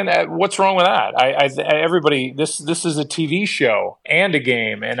Kelce. And what's wrong with that? Everybody, this is a TV show and a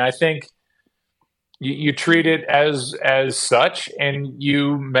game, and I think you treat it as such, and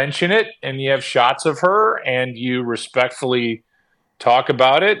you mention it, and you have shots of her, and you respectfully talk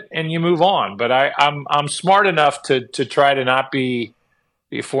about it, and you move on. But I'm smart enough to try to not be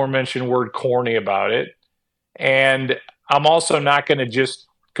the aforementioned word corny about it, and I'm also not going to just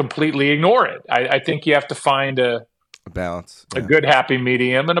completely ignore it. I think you have to find a balance, a good happy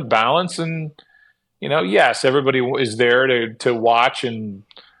medium, and a balance. And yes, everybody is there to watch and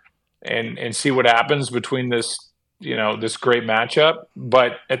see what happens between this great matchup,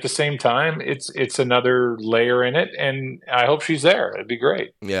 but at the same time, it's another layer in it, and I hope she's there. It'd be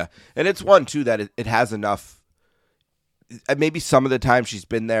great. Yeah, and it's one too that it has enough. Maybe some of the time she's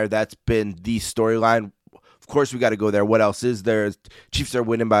been there, that's been the storyline. Of course, we got to go there. What else is there? Chiefs are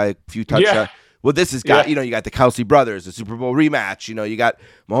winning by a few touchdowns. Yeah. Well, this has got you got the Kelce brothers, the Super Bowl rematch. You got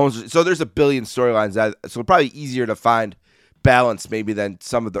Mahomes. So there's a billion storylines. So probably easier to find balance maybe than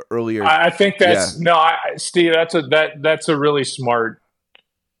some of the earlier. I think that's Steve. That's a really smart.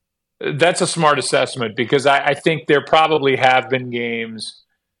 That's a smart assessment, because I think there probably have been games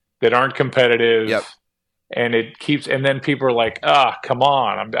that aren't competitive, and it keeps. And then people are like, come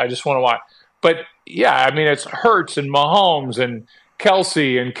on, I just want to watch. But yeah, I mean, it's Hurts and Mahomes and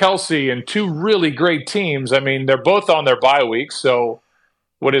Kelsey and two really great teams. I mean, they're both on their bye weeks. So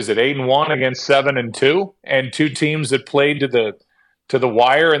what is it, 8-1 against 7-2, and two teams that played to the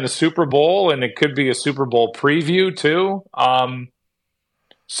wire in the Super Bowl, and it could be a Super Bowl preview too.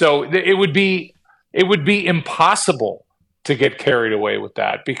 So it would be impossible to get carried away with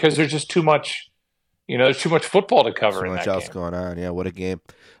that because there's just too much. There's too much football to cover. So in much that else game. going on. Yeah, what a game.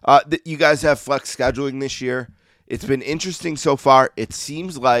 You guys have flex scheduling this year. It's been interesting so far. It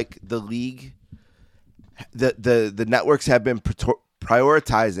seems like the league, the networks have been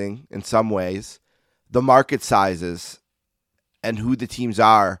prioritizing in some ways the market sizes and who the teams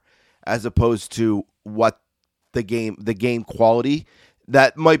are, as opposed to what the game quality.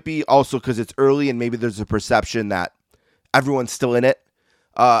 That might be also because it's early and maybe there's a perception that everyone's still in it.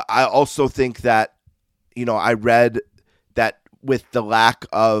 I also think that, I read that with the lack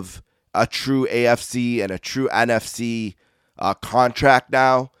of a true AFC and a true NFC contract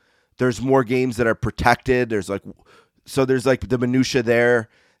now, there's more games that are protected. There's the minutia there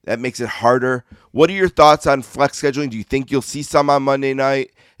that makes it harder. What are your thoughts on flex scheduling? Do you think you'll see some on Monday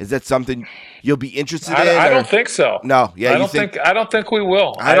night? Is that something you'll be interested in? I don't think so. No, yeah, I don't think we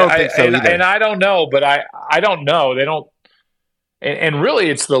will. I don't think so either. And I don't know, but I don't know. They don't. And really,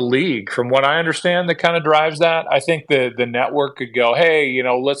 it's the league, from what I understand, that kind of drives that. I think the network could go, hey,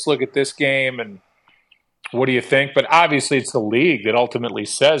 let's look at this game, and what do you think? But obviously, it's the league that ultimately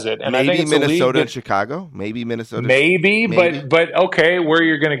says it. And maybe I think it's Minnesota and Chicago. Maybe Minnesota. Maybe. But okay, where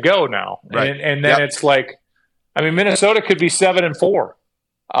you're going to go now? Right. And then it's like, I mean, Minnesota could be 7-4.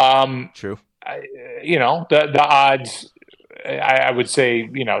 True. The odds. I would say,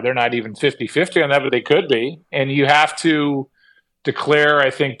 they're not even 50-50 on that, but they could be. And you have to declare,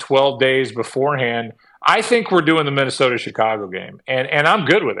 I think, 12 days beforehand. I think we're doing the Minnesota-Chicago game, and I'm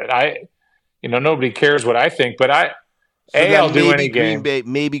good with it. Nobody cares what I think, but I'll do any game.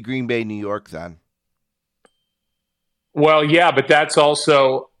 Maybe Green Bay, New York then. Well, yeah, but that's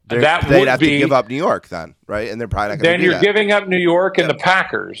also they'd have to give up New York then, right? And they're probably not going to do that. Then you're giving up New York and the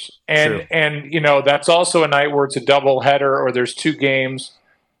Packers, and that's also a night where it's a doubleheader, or there's two games.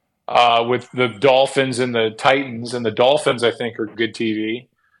 With the Dolphins and the Titans, and the Dolphins, I think, are good TV.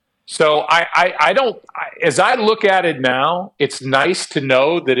 So I don't. As I look at it now, it's nice to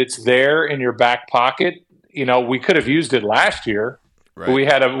know that it's there in your back pocket. We could have used it last year. Right. But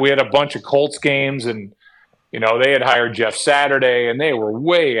we had a bunch of Colts games, and they had hired Jeff Saturday, and they were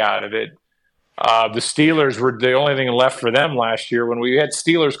way out of it. The Steelers were the only thing left for them last year when we had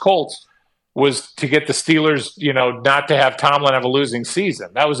Steelers Colts. Was to get the Steelers, not to have Tomlin have a losing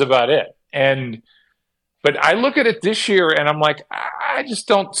season. That was about it. But I look at it this year and I'm like, I just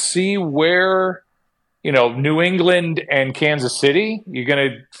don't see where, New England and Kansas City, you're going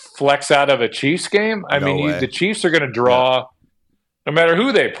to flex out of a Chiefs game. The Chiefs are going to draw no matter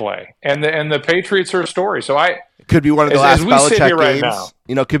who they play. And the Patriots are a story. So it could be one of the last Belichick games. Right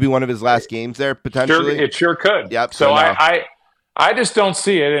now, could be one of his last games there, potentially. It sure could. Yep. So I just don't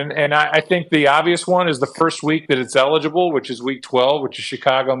see it, and I think the obvious one is the first week that it's eligible, which is week 12, which is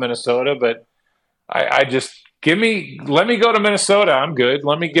Chicago, Minnesota. But I just let me go to Minnesota. I'm good.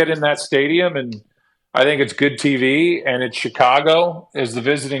 Let me get in that stadium, and I think it's good TV, and it's Chicago as the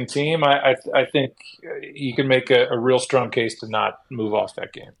visiting team. I think you can make a real strong case to not move off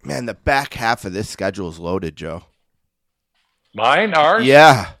that game. Man, the back half of this schedule is loaded, Joe. Mine? Ours?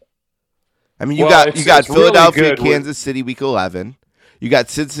 Yeah. I mean, you got Philadelphia, really Kansas City, week 11. You got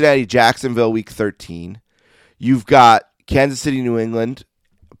Cincinnati, Jacksonville, week 13. You've got Kansas City, New England,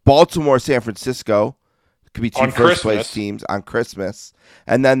 Baltimore, San Francisco. Could be two first-place teams on Christmas.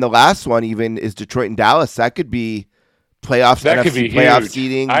 And then the last one even is Detroit and Dallas. That could be playoffs. That could be playoff huge.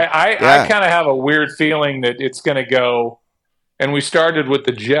 seeding. I kind of have a weird feeling that it's going to go, and we started with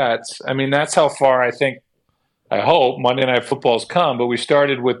the Jets. I mean, that's how far I hope Monday Night Football's come, but we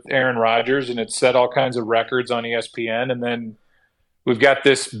started with Aaron Rodgers, and it set all kinds of records on ESPN, and then we've got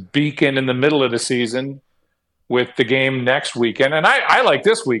this beacon in the middle of the season with the game next weekend. And I like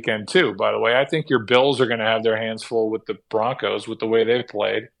this weekend too, by the way. I think your Bills are going to have their hands full with the Broncos with the way they've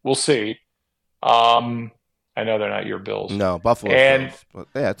played. We'll see. I know they're not your Bills. No, Buffalo Bills. But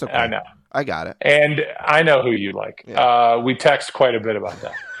yeah, it's okay. I know. I got it. And I know who you like. Yeah. We text quite a bit about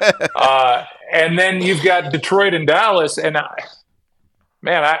that. And then you've got Detroit and Dallas. And,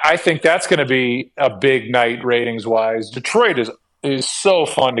 I think that's going to be a big night ratings-wise. Detroit is so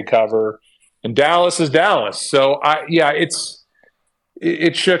fun to cover. And Dallas is Dallas. So,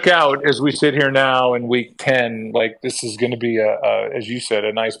 it shook out as we sit here now in week 10. Like, this is going to be, as you said,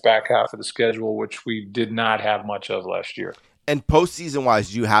 a nice back half of the schedule, which we did not have much of last year. And postseason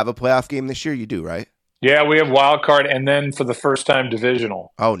wise, do you have a playoff game this year? You do, right? Yeah, we have wild card, and then for the first time,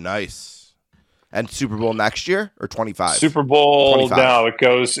 divisional. Oh, nice. And Super Bowl next year or 25? Super Bowl, 25. no, it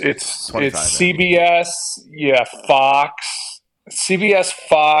goes. It's 25, CBS, Fox, CBS,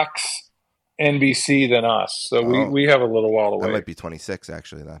 Fox, NBC, then us. So we have a little while to wait. That might be 26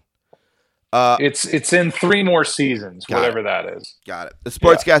 actually then. It's in 3 more seasons, whatever that is. Got it. The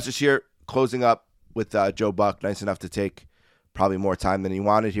Sportscasters here, closing up with Joe Buck. Nice enough to take probably more time than he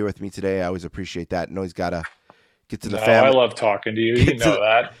wanted here with me today. I always appreciate that. No, he's got to get to the family. I love talking to you. You know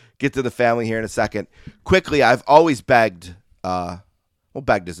that. Get to the family here in a second. Quickly, I've always begged.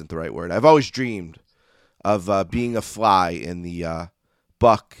 Begged isn't the right word. I've always dreamed of being a fly in the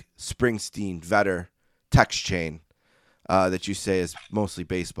Buck Springsteen Vetter text chain that you say is mostly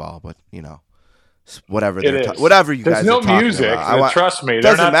baseball, but whatever whatever you guys are talking music. about. Trust me,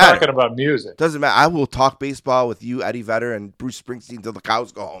 they're not talking about music. Doesn't matter. I will talk baseball with you, Eddie Vedder, and Bruce Springsteen till the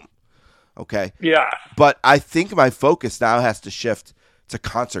cows go home. Okay. Yeah. But I think my focus now has to shift to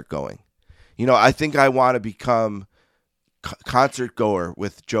concert going. I think I want to become concert goer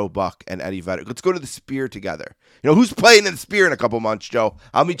with Joe Buck and Eddie Vedder. Let's go to the Sphere together. Who's playing in the Sphere in a couple months, Joe?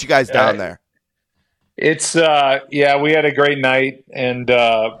 I'll meet you guys down there. It's we had a great night, and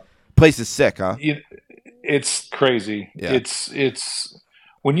place is sick, huh? It's crazy. Yeah. It's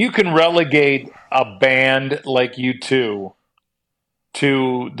when you can relegate a band like U2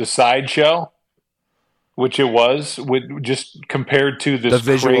 to the sideshow, which it was, with just compared to this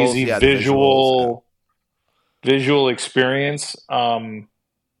crazy visual experience.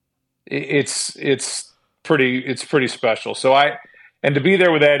 It's pretty special. So and to be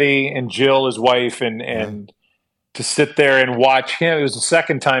there with Eddie and Jill, his wife, and to sit there and watch him. It was the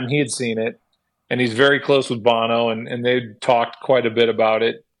second time he had seen it, and he's very close with Bono, and they talked quite a bit about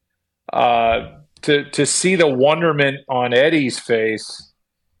it. To see the wonderment on Eddie's face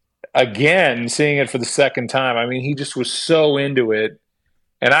again, seeing it for the second time. I mean, he just was so into it,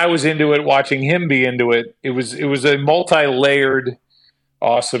 and I was into it watching him be into it. It was a multi-layered,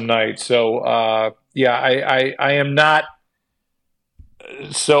 awesome night. So I am not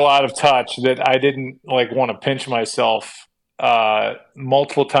so out of touch that I didn't want to pinch myself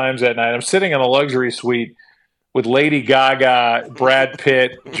multiple times that night. I'm sitting in a luxury suite with Lady Gaga, Brad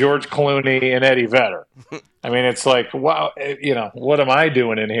Pitt, George Clooney, and Eddie Vedder. I mean, it's like, wow, what am I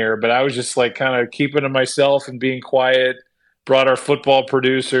doing in here? But I was just kind of keeping to myself and being quiet. Brought our football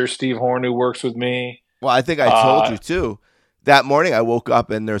producer, Steve Horn, who works with me. Well, I think I told you too. That morning I woke up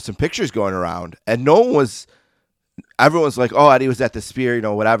and there's some pictures going around, and everyone's like, oh, Eddie was at the Sphere,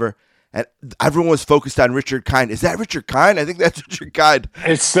 whatever. And everyone was focused on Richard Kind. Is that Richard Kind? I think that's Richard Kind.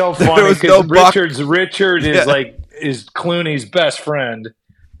 It's so funny because Richard is Clooney's best friend.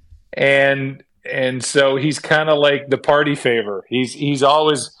 And so he's kind of like the party favor. He's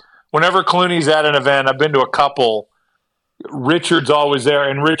always, whenever Clooney's at an event, I've been to a couple, Richard's always there.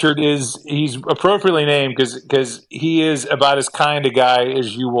 And he's appropriately named because he is about as kind a guy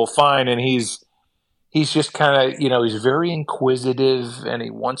as you will find. And he's just kind of, he's very inquisitive, and he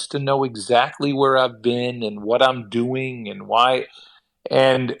wants to know exactly where I've been and what I'm doing and why.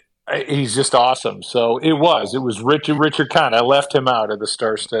 And he's just awesome. So it was Richard Kind. I left him out of the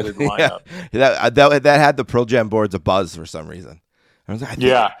star-studded lineup. That had the Pearl Jam boards a buzz for some reason. I was like,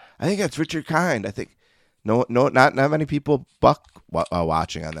 I think that's Richard Kind. I think not many people Buck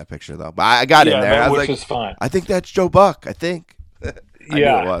watching on that picture though. But I got in there. I was is fine. I think that's Joe Buck. I think. I knew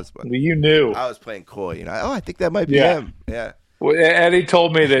it was, but you knew. I was playing coy, I think that might be him. Yeah. Well, Eddie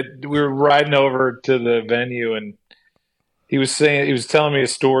told me that we were riding over to the venue, and he was telling me a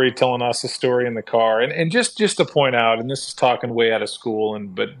story, telling us a story in the car, and just to point out, and this is talking way out of school,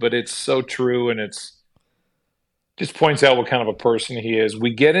 but it's so true, and it's just points out what kind of a person he is.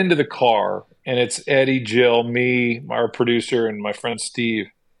 We get into the car, and it's Eddie, Jill, me, our producer, and my friend Steve,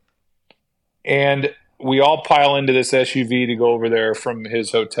 and we all pile into this SUV to go over there from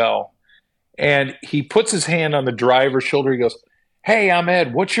his hotel. And he puts his hand on the driver's shoulder. He goes, "Hey, I'm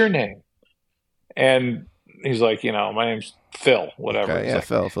Ed. What's your name?" And he's like, my name's Phil, whatever. Okay,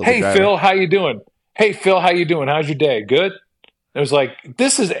 Phil. Hey, Phil, how you doing? Hey, Phil, how you doing? How's your day? Good? It was like,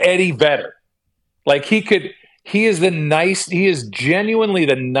 this is Eddie Vedder. He is genuinely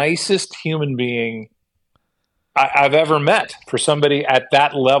the nicest human being I've ever met for somebody at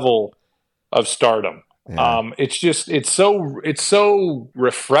that level of stardom. Yeah. It's so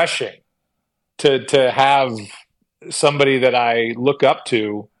refreshing to have somebody that I look up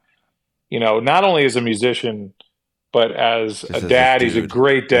to, not only as a musician, but as a dad. He's a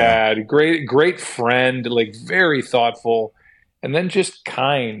great dad, great friend, very thoughtful, and then just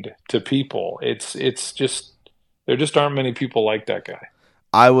kind to people. It's just There just aren't many people like that guy.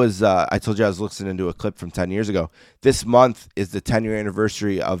 I told you I was listening to a clip from 10 years ago. This month is the 10-year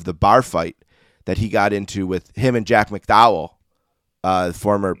anniversary of the bar fight that he got into with him and Jack McDowell,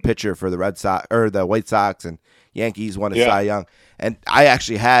 former pitcher for the Red Sox or the White Sox and Yankees, won a Cy Young. And I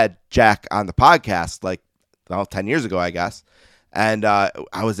actually had Jack on the podcast 10 years ago, I guess. And I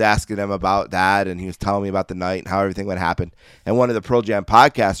was asking him about that, and he was telling me about the night and how everything would happen. And one of the Pearl Jam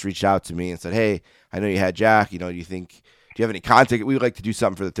podcasts reached out to me and said, "Hey, I know you had Jack. Do you have any contact? We would like to do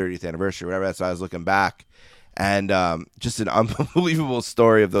something for the 30th anniversary, whatever." That's why I was looking back, and just an unbelievable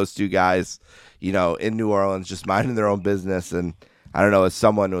story of those two guys, in New Orleans, just minding their own business. And I don't know, as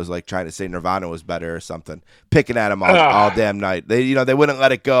someone was trying to say Nirvana was better or something, picking at him all damn night. They wouldn't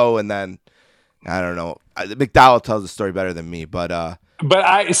let it go, and then I don't know. McDowell tells the story better than me, but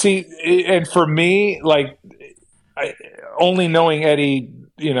I see, and for me, only knowing Eddie,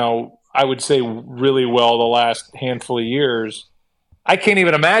 I would say really well the last handful of years, I can't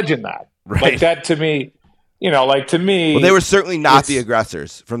even imagine that. Right. That to me, to me. Well, they were certainly not the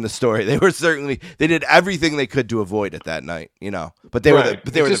aggressors from the story. They did everything they could to avoid it that night, But they were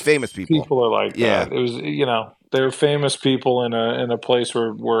the famous people. People are like that. It was, they're famous people in a place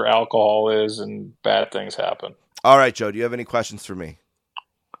where alcohol is and bad things happen. All right, Joe, do you have any questions for me?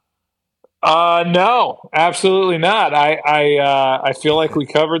 No, absolutely not. I feel like we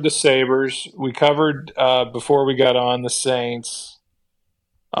covered the Sabres. We covered before we got on the Saints.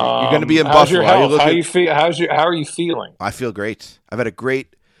 You're going to be in how's Buffalo. Your health? How you feel? How are you feeling? I feel great. I've had a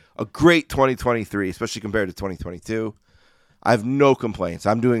great 2023, especially compared to 2022. I have no complaints.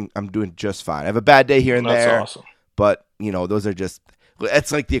 I'm doing just fine. I have a bad day here and there. That's awesome. But, those are just –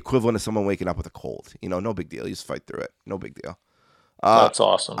 it's like the equivalent of someone waking up with a cold. No big deal. You just fight through it. No big deal. That's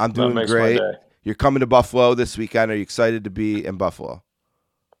awesome. I'm doing great. You're coming to Buffalo this weekend. Are you excited to be in Buffalo?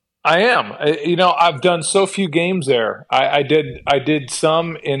 I am. I've done so few games there. I did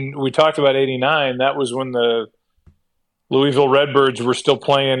some we talked about 89. That was when the Louisville Redbirds were still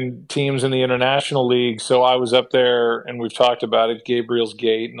playing teams in the International League. So I was up there, and we've talked about it, Gabriel's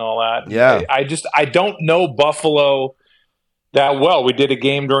Gate and all that. Yeah. I don't know Buffalo that well. We did a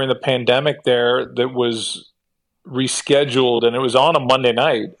game during the pandemic there that was rescheduled, and it was on a Monday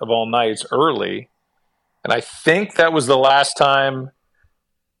night of all nights early. And I think that was the last time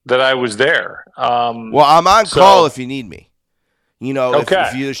that I was there. Well, I'm on call if you need me. Okay.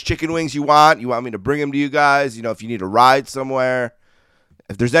 If there's chicken wings you want me to bring them to you guys, if you need a ride somewhere,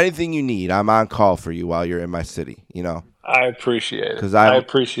 if there's anything you need, I'm on call for you while you're in my city, I appreciate it. I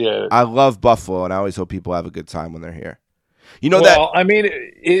appreciate it. I love Buffalo, and I always hope people have a good time when they're here.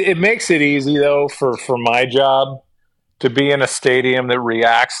 It makes it easy, though, for my job to be in a stadium that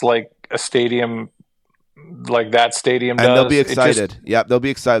reacts like a stadium like that stadium does. And they'll be excited. They'll be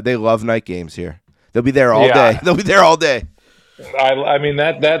excited. They love night games here. They'll be there all day. They'll be there all day.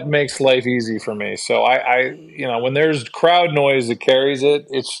 That makes life easy for me. So I when there's crowd noise that carries it,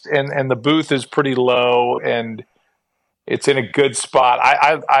 and the booth is pretty low and it's in a good spot.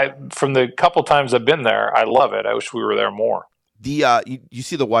 I from the couple times I've been there, I love it. I wish we were there more. You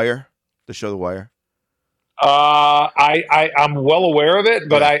see The Wire, the show The Wire? I'm well aware of it,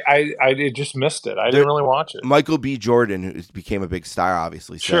 but I just missed it. I didn't really watch it. Michael B. Jordan, who became a big star,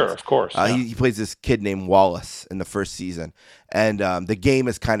 obviously. Sure, of course. He plays this kid named Wallace in the first season, and the game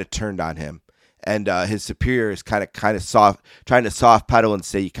is kind of turned on him, and his superior is kind of soft, trying to soft pedal and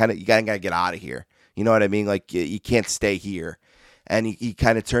say you gotta get out of here. You know what I mean? Like you can't stay here, and he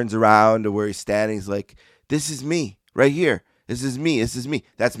kind of turns around to where he's standing. He's like, "This is me right here. This is me. This is me.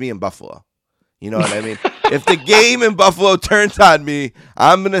 That's me in Buffalo." You know what I mean? If the game in Buffalo turns on me,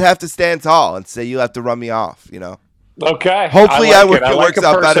 I'm going to have to stand tall and say, "You have to run me off," Okay. Hopefully it works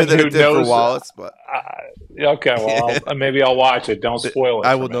out better than it did for Wallace. But okay, well, maybe I'll watch it. Don't spoil it.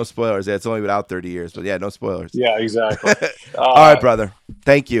 I will. No spoilers. It's only been out 30 years. But, yeah, no spoilers. Yeah, exactly. All right, brother.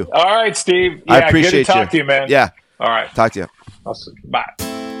 Thank you. All right, Steve. Yeah, I appreciate good to talk to you, man. Yeah. All right. Talk to you. Awesome. Bye.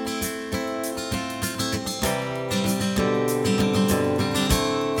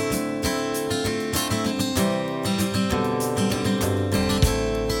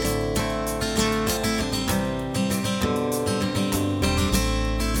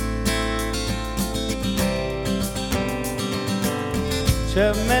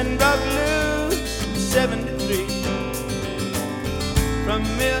 Seven men broke loose in 73 from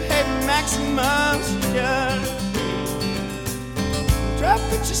Millhaven Maximus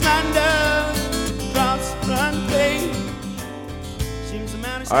traffic just lined up across the front page.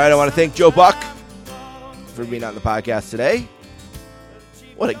 All right, I want to thank Joe Buck for being on the podcast today.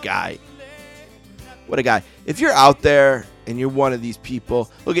 What a guy. What a guy. If you're out there and you're one of these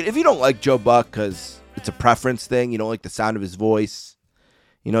people, look, if you don't like Joe Buck because it's a preference thing. You don't like the sound of his voice.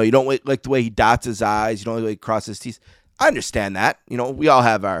 You know, you don't like the way he dots his eyes. You don't like the way he crosses his teeth. I understand that. You know, we all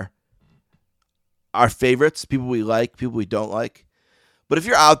have our favorites, people we like, people we don't like. But if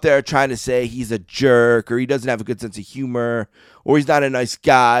you're out there trying to say he's a jerk or he doesn't have a good sense of humor or he's not a nice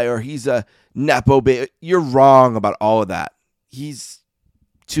guy or he's a Nepo baby, you're wrong about all of that. He's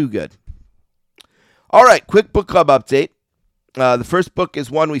too good. All right, quick book club update. The first book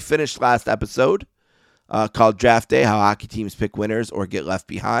is one we finished last episode called Draft Day, How Hockey Teams Pick Winners or Get Left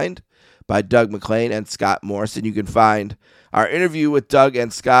Behind by Doug McLean and Scott Morrison. You can find our interview with Doug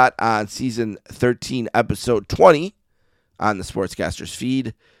and Scott on season 13, episode 20 on the Sportscasters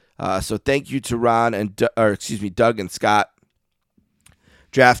feed. So thank you to Doug and Scott.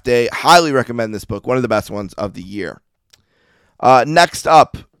 Draft Day, highly recommend this book. One of the best ones of the year. Next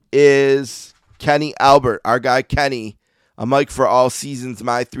up is Kenny Albert, our guy Kenny, a mic for all seasons,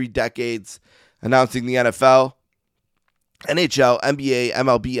 my 3 decades, announcing the NFL, NHL, NBA,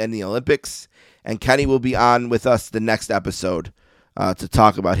 MLB, and the Olympics. And Kenny will be on with us the next episode to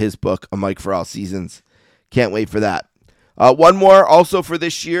talk about his book, A Mic for All Seasons. Can't wait for that. One more also for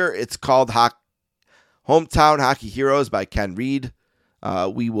this year. It's called Hometown Hockey Heroes by Ken Reed.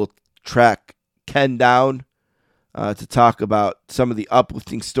 We will track Ken down to talk about some of the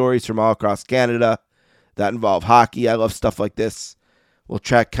uplifting stories from all across Canada that involve hockey. I love stuff like this. We'll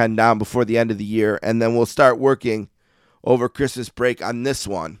track Ken down before the end of the year, and then we'll start working over Christmas break on this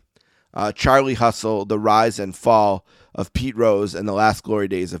one. Charlie Hustle, The Rise and Fall of Pete Rose and the Last Glory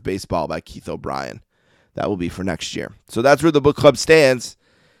Days of Baseball by Keith O'Brien. That will be for next year. So that's where the book club stands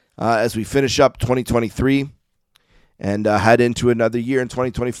as we finish up 2023 and head into another year in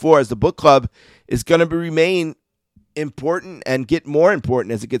 2024, as the book club is going to remain important and get more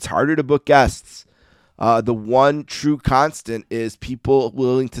important as it gets harder to book guests. The one true constant is people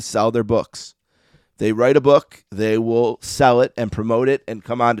willing to sell their books. They write a book, they will sell it and promote it and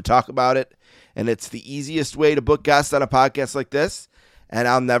come on to talk about it. And it's the easiest way to book guests on a podcast like this. And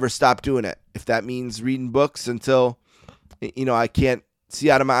I'll never stop doing it. If that means reading books until, I can't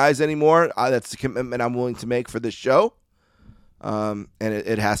see out of my eyes anymore, that's the commitment I'm willing to make for this show. And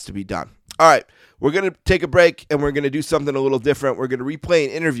it has to be done. All right, we're going to take a break and we're going to do something a little different. We're going to replay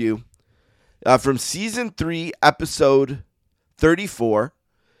an interview from season 3, episode 34,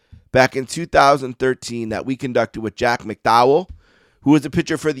 back in 2013 that we conducted with Jack McDowell, who was a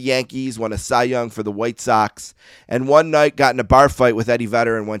pitcher for the Yankees, won a Cy Young for the White Sox, and one night got in a bar fight with Eddie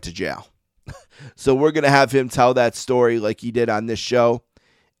Vedder and went to jail. So we're going to have him tell that story like he did on this show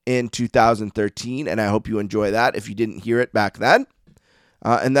in 2013, and I hope you enjoy that if you didn't hear it back then.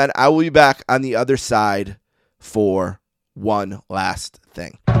 And then I will be back on the other side for one last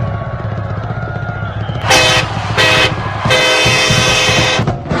thing.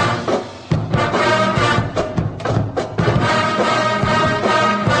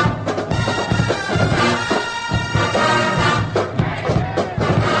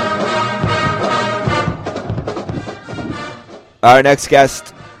 Our next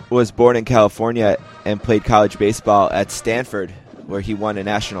guest was born in California and played college baseball at Stanford, where he won a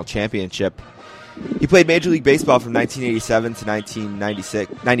national championship. He played Major League Baseball from 1987 to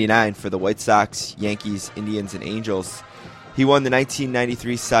 1999 for the White Sox, Yankees, Indians, and Angels. He won the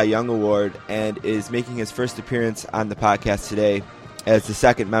 1993 Cy Young Award and is making his first appearance on the podcast today as the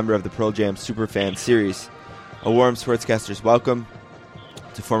second member of the Pearl Jam Superfan Series. A warm sportscaster's welcome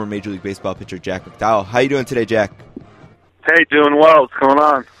to former Major League Baseball pitcher Jack McDowell. How you doing today, Jack? Hey, doing well. What's going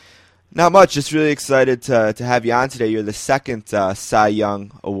on? Not much. Just really excited to have you on today. You're the second Cy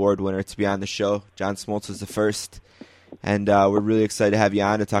Young Award winner to be on the show. John Smoltz was the first. And we're really excited to have you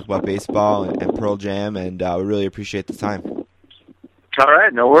on to talk about baseball and Pearl Jam, and we really appreciate the time. All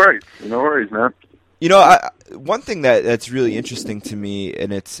right. No worries. No worries, man. One thing that's really interesting to me,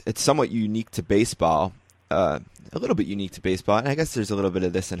 and it's somewhat unique to baseball, a little bit unique to baseball, and I guess there's a little bit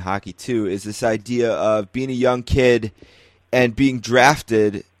of this in hockey too, is this idea of being a young kid and being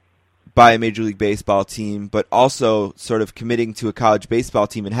drafted by a Major League Baseball team, but also sort of committing to a college baseball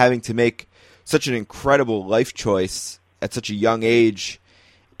team and having to make such an incredible life choice at such a young age.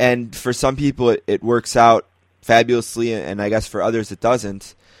 And for some people, it works out fabulously, and I guess for others it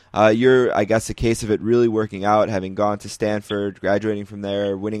doesn't. You're, I guess, a case of it really working out, having gone to Stanford, graduating from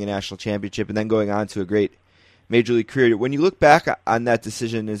there, winning a national championship, and then going on to a great Major League career. When you look back on that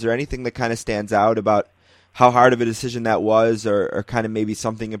decision, is there anything that kind of stands out about how hard of a decision that was, or kind of maybe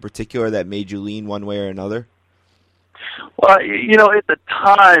something in particular that made you lean one way or another? Well, at the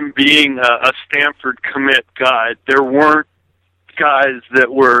time, being a Stanford commit guy, there weren't guys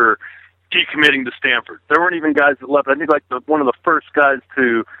that were decommitting to Stanford. There weren't even guys that left. I think one of the first guys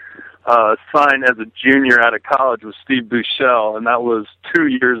to sign as a junior out of college with Steve Buechele, and that was 2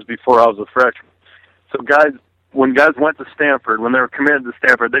 years before I was a freshman. So when guys went to Stanford, when they were committed to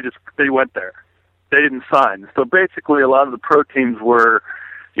Stanford, they went there. They didn't sign. So basically, a lot of the pro teams were,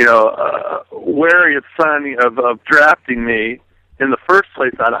 wary of signing of drafting me in the first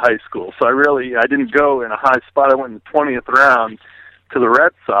place out of high school. So I didn't go in a high spot. I went in the 20th round to the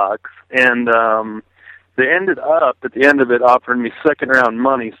Red Sox, and they ended up at the end of it offering me second round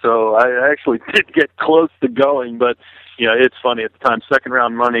money. So I actually did get close to going, but it's funny at the time. Second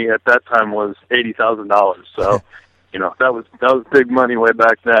round money at that time was $80,000. So that was big money way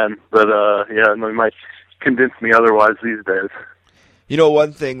back then. But they might convince me otherwise these days.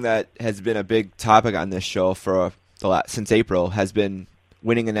 One thing that has been a big topic on this show since April has been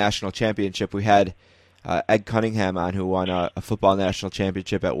winning a national championship. We had Ed Cunningham on, who won a football national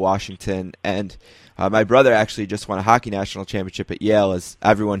championship at Washington, and my brother actually just won a hockey national championship at Yale, as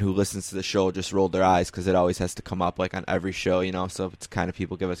everyone who listens to the show just rolled their eyes because it always has to come up like on every show, so it's kind of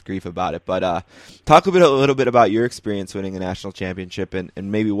people give us grief about it. But talk a little bit about your experience winning a national championship, and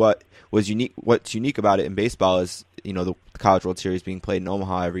maybe what's unique about it in baseball is, the College World Series being played in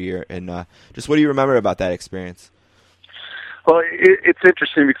Omaha every year, and just what do you remember about that experience? Well, it's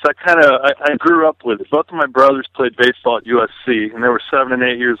interesting because I grew up with it. Both of my brothers played baseball at USC, and they were 7 and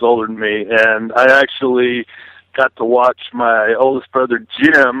 8 years older than me. And I actually got to watch my oldest brother,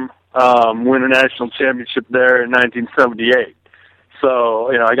 Jim, win a national championship there in 1978.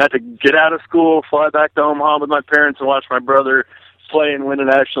 So, I got to get out of school, fly back to Omaha with my parents, and watch my brother play and win a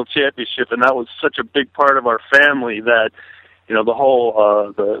national championship. And that was such a big part of our family that the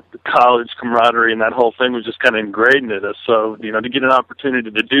whole the college camaraderie and that whole thing was just kind of ingrained in us. So, to get an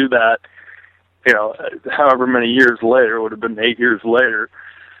opportunity to do that, however many years later, it would have been 8 years later,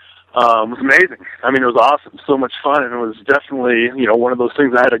 was amazing. I mean, it was awesome, so much fun, and it was definitely, one of those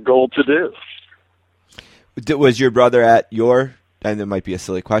things I had a goal to do. Was your brother at and it might be a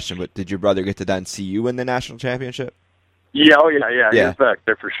silly question, but did your brother get to then see you win the national championship? Yeah, yeah. He was back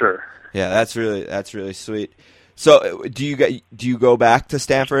there for sure. Yeah, that's really sweet. So, do you go back to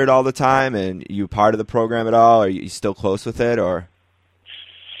Stanford all the time, and you part of the program at all? Are you still close with it, or?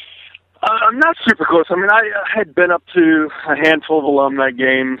 I'm not super close. I mean, I had been up to a handful of alumni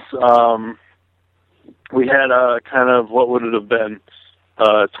games. We had a kind of, what would it have been,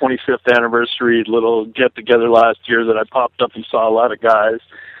 25th anniversary little get together last year that I popped up and saw a lot of guys.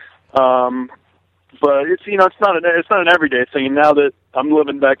 But it's it's not an everyday thing. And now that I'm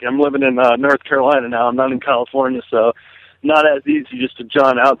living in North Carolina now. I'm not in California, so not as easy just to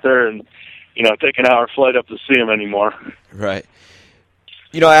John out there and take an hour flight up to see him anymore. Right.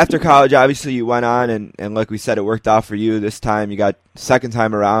 After college, obviously you went on, and like we said, it worked out for you. This time you got second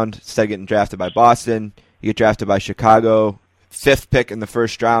time around, instead of getting drafted by Boston, you get drafted by Chicago, 5th pick in the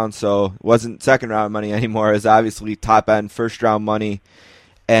first round, so it wasn't second round money anymore. It was obviously top end first round money,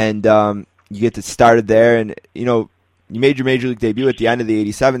 and you get to started there, and you made your major league debut at the end of the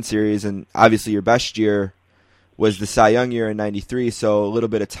 '87 series, and obviously your best year was the Cy Young year in '93. So a little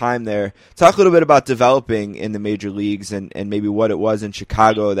bit of time there. Talk a little bit about developing in the major leagues, and maybe what it was in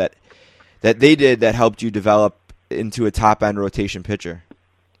Chicago that they did that helped you develop into a top end rotation pitcher.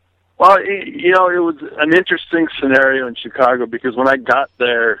 Well, it was an interesting scenario in Chicago because when I got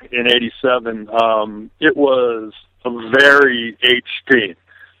there in '87, it was a very aged team.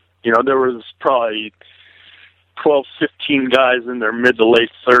 There was probably 12, 15 guys in their mid to late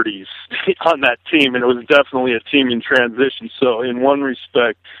 30s on that team, and it was definitely a team in transition. So in one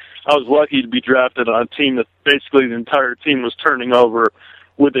respect, I was lucky to be drafted on a team that basically the entire team was turning over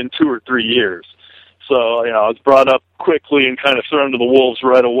within 2 or 3 years. So, I was brought up quickly and kind of thrown to the wolves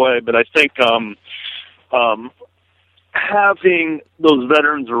right away. But I think having those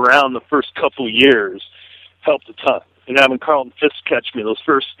veterans around the first couple of years helped a ton. And having Carlton Fisk catch me those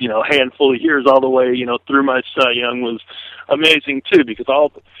first, handful of years all the way, through my Cy Young was amazing too, because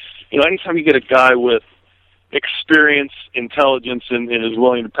anytime you get a guy with experience, intelligence, and is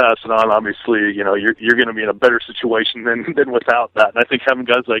willing to pass it on, obviously, you're going to be in a better situation than without that. And I think having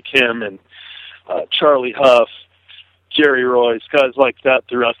guys like him and Charlie Huff, Jerry Royce, guys like that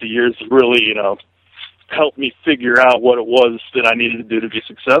throughout the years really, helped me figure out what it was that I needed to do to be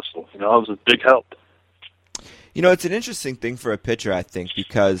successful. It was a big help. It's an interesting thing for a pitcher, I think,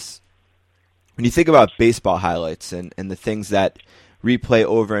 because when you think about baseball highlights and the things that replay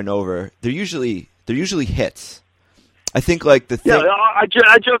over and over, they're usually hits. I think like the thing. Yeah,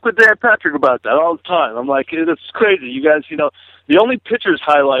 I joke with Dan Patrick about that all the time. I'm like, it's crazy. You guys, the only pitcher's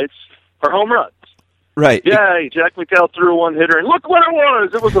highlights are home runs. Right. Yeah, Jack McDowell threw a one hitter, and look what it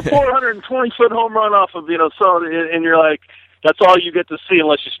was. It was a 420-foot home run off of, so, and you're like, That's all you get to see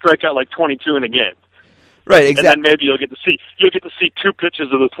unless you strike out like 22 in a game. Right, exactly. And then maybe you'll get to see 2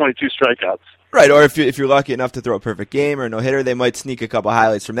 pitches of the 22 strikeouts. Right, or if you're lucky enough to throw a perfect game or a no-hitter, they might sneak a couple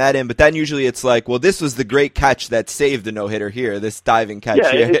highlights from that in. But then usually it's like, well, this was the great catch that saved the no-hitter here, this diving catch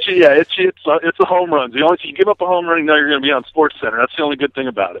here. It's a home run. If you give up a home run, you know you're going to be on SportsCenter. That's the only good thing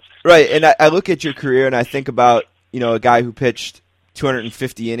about it. Right, and I look at your career and I think about, a guy who pitched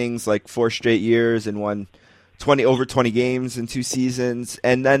 250 innings, like 4 straight years, and won over 20 games in 2 seasons.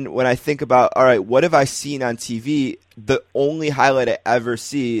 And then when I think about, all right, what have I seen on TV? The only highlight I ever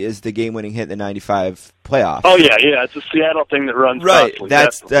see is the game-winning hit in the '95 playoff. Oh yeah, it's a Seattle thing that runs. Right,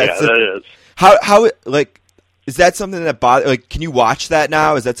 constantly. that is. How is that something that bothers? Like, can you watch that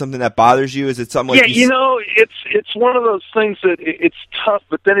now? Is that something that bothers you? Is it something like? Yeah, it's one of those things that it's tough.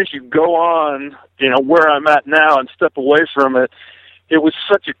 But then as you go on, where I'm at now and step away from it, it was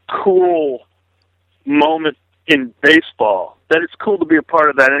such a cool moment in baseball that it's cool to be a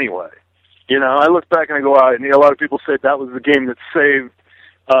part of that anyway. I look back and I go out, and a lot of people say that was the game that saved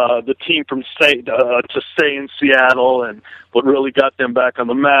the team from to stay in Seattle, and what really got them back on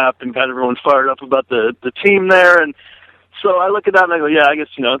the map and got everyone fired up about the team there. And so I look at that and I go, yeah, I guess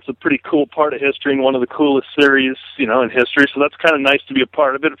it's a pretty cool part of history and one of the coolest series in history. So that's kind of nice to be a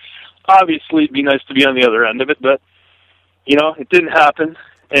part of it. Obviously, it'd be nice to be on the other end of it, but it didn't happen,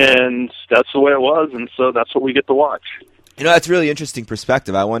 and that's the way it was, and so that's what we get to watch. That's really interesting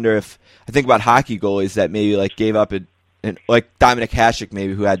perspective. I wonder if I think about hockey goalies that maybe like gave up and like Dominik Hasek,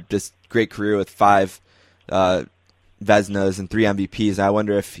 maybe, who had this great career with 5 Vezinas and 3 MVPs. I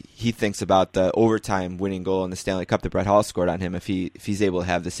wonder if he thinks about the overtime winning goal in the Stanley Cup that Brett Hall scored on him, if he's able to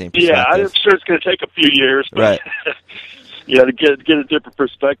have the same perspective. Yeah, I'm sure it's going to take a few years, but right. to get a different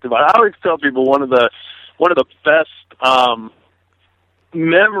perspective. I always tell people one of the best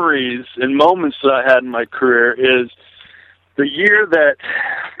memories and moments that I had in my career is the year that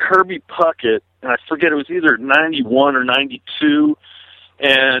Kirby Puckett, and I forget, it was either 91 or 92,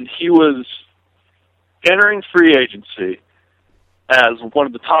 and he was entering free agency as one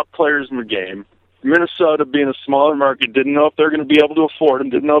of the top players in the game. Minnesota, being a smaller market, didn't know if they were going to be able to afford him,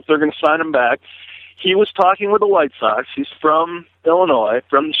 didn't know if they were going to sign him back. He was talking with the White Sox. He's from Illinois,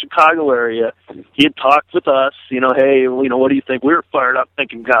 from the Chicago area. He had talked with us, hey, what do you think? We were fired up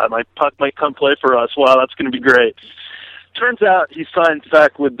thinking, God, my Puck might come play for us. Wow, that's going to be great. Turns out he signed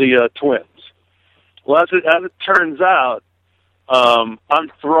back with the Twins. Well, as it turns out, I'm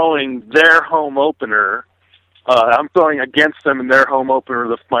throwing their home opener. I'm throwing against them in their home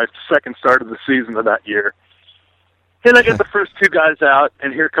opener, my second start of the season of that year. And I get the first 2 guys out,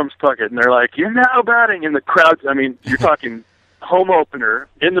 and here comes Puckett, and they're like, "You're now batting!" in the crowd. I mean, you're talking home opener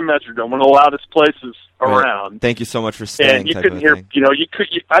in the Metrodome, one of the loudest places around. Right. Thank you so much for staying. And you couldn't hear,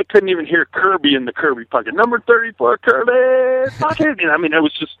 I couldn't even hear Kirby in the Kirby Puckett. Number 34, Kirby Puckett. I mean, it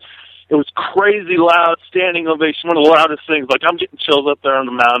was crazy loud, standing ovation, one of the loudest things. Like, I'm getting chills up there on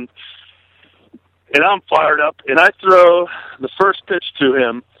the mound, and I'm fired up, and I throw the first pitch to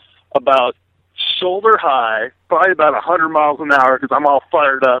him about shoulder high, probably about 100 miles an hour because I'm all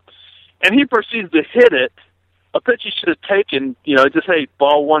fired up, and he proceeds to hit it. A pitch he should have taken, just, hey,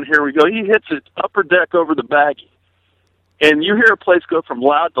 ball 1, here we go. He hits it upper deck over the baggie. And you hear a place go from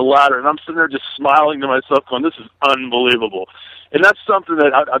loud to louder, and I'm sitting there just smiling to myself going, this is unbelievable. And that's something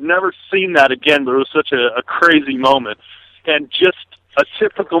that I've never seen that again, but it was such a crazy moment. And just a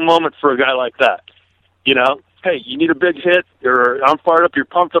typical moment for a guy like that. Hey, you need a big hit, or I'm fired up, you're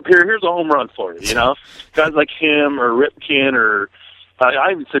pumped up here, here's a home run for you, Guys like him or Ripken or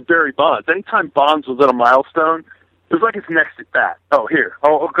I even said Barry Bonds. Anytime Bonds was at a milestone, it was like his next at bat. Oh, here.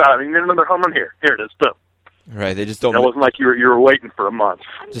 Oh, God, I need another home run here. Here it is. Boom. Right, they just don't. It wasn't like you were waiting for a month.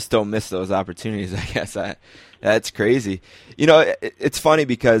 Just don't miss those opportunities, I guess. That's crazy. It's funny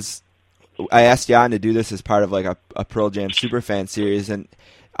because I asked Jan to do this as part of like a Pearl Jam Superfan series, and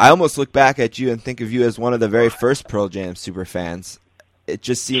I almost look back at you and think of you as one of the very first Pearl Jam Superfans. It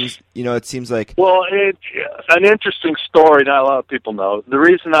just seems, it seems like... Well, it's an interesting story not a lot of people know. The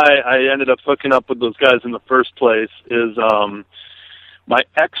reason I ended up hooking up with those guys in the first place is my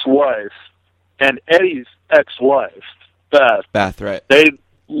ex-wife and Eddie's ex-wife, Beth, right. They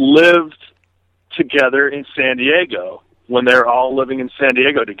lived together in San Diego when they were all living in San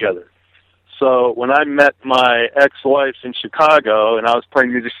Diego together. So when I met my ex-wife in Chicago and I was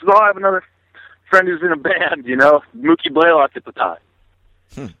playing music, she said, I have another friend who's in a band, Mookie Blaylock at the time.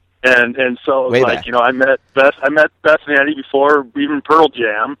 And so it was like, I met Beth and Eddie before even Pearl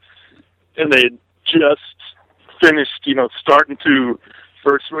Jam, and they just finished,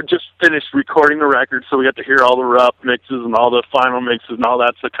 just finished recording the record, so we got to hear all the rough mixes and all the final mixes and all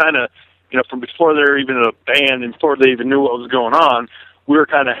that. So kind of from before they were even in a band and before they even knew what was going on, we were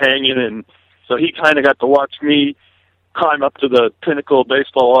kind of hanging, and so he kind of got to watch me climb up to the pinnacle of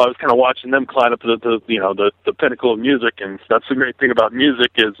baseball while I was kind of watching them climb up to the pinnacle of music. And that's the great thing about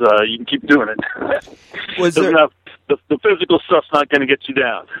music is you can keep doing it. The physical stuff's not going to get you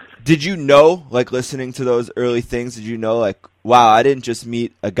down. Did you know, like, listening to those early things, did you know, like, wow, I didn't just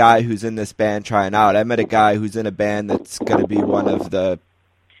meet a guy who's in this band trying out. I met a guy who's in a band that's going to be one of the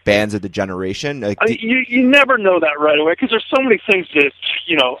bands of the generation? Like, you never know that right away because there's so many things that,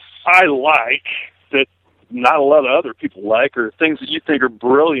 I like that not a lot of other people like, or things that you think are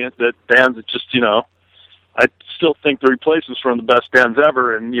brilliant that bands that just, I still think the Replacements were one of the best bands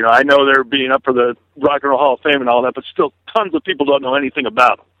ever, and, I know they're being up for the Rock and Roll Hall of Fame and all that, but still tons of people don't know anything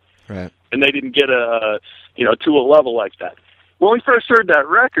about them. Right. And they didn't get to a level like that. When we first heard that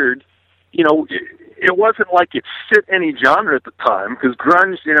record, it wasn't like it fit any genre at the time, because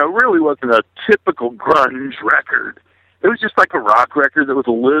grunge, really wasn't a typical grunge record. It was just like a rock record that was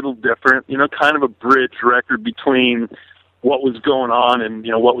a little different, kind of a bridge record between what was going on and,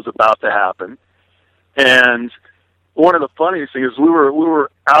 what was about to happen. And one of the funniest things is we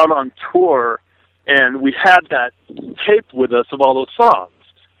were out on tour, and we had that tape with us of all those songs.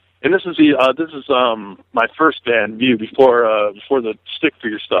 And this is my first band, View, before the stick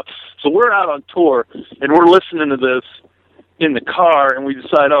figure stuff. So we're out on tour, and we're listening to this in the car, and we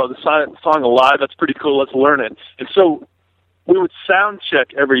decide, the song Alive, that's pretty cool, let's learn it. And so we would sound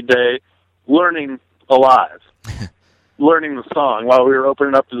check every day, learning Alive, learning the song while we were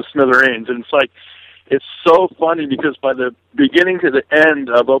opening up to the Smithereens. And it's so funny because by the beginning to the end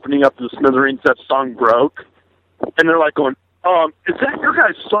of opening up to the Smithereens, that song broke, and they're like going, is that your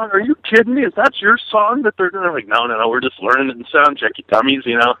guys' song? Are you kidding me? Is that your song that they're doing? They're like, no, we're just learning it in sound check, you dummies,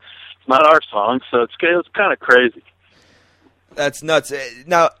 It's not our song, so it's kind of crazy. That's nuts.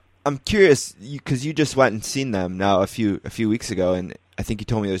 Now, I'm curious, because you just went and seen them now a few weeks ago, and I think you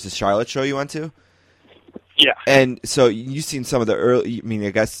told me there was a Charlotte show you went to? Yeah. And so you've seen some of the early,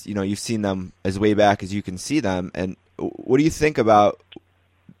 I guess, you've seen them as way back as you can see them, and what do you think about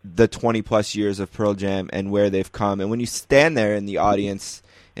the 20-plus years of Pearl Jam and where they've come? And when you stand there in the audience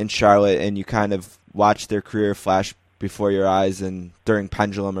in Charlotte and you kind of watch their career flash before your eyes, and during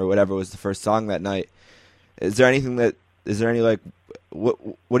Pendulum or whatever was the first song that night, is there any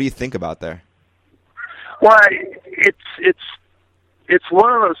what do you think about there? Well, it's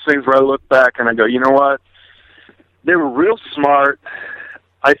one of those things where I look back and I go, you know what? They were real smart.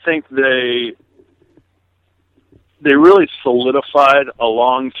 I think they really solidified a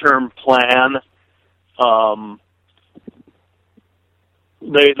long-term plan.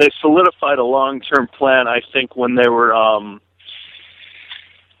 They solidified a long-term plan, I think, when they were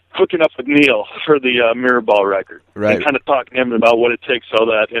hooking up with Neil for the Mirrorball record. Right. And kind of talking to him about what it takes, all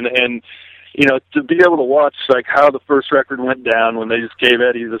that. And to be able to watch how the first record went down when they just gave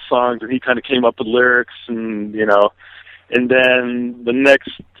Eddie the songs and he kind of came up with lyrics, and and then the next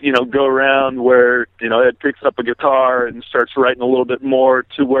go around where Ed picks up a guitar and starts writing a little bit more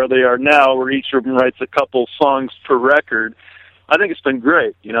to where they are now, where each of them writes a couple songs per record. I think it's been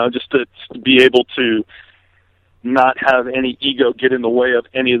great, just to be able to not have any ego get in the way of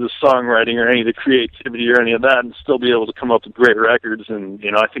any of the songwriting or any of the creativity or any of that, and still be able to come up with great records. And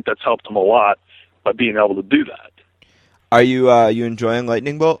I think that's helped them a lot by being able to do that. Are you enjoying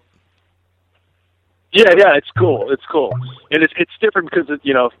Lightning Bolt? Yeah, it's cool. And it's different because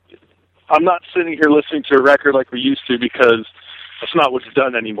I'm not sitting here listening to a record like we used to, because that's not what's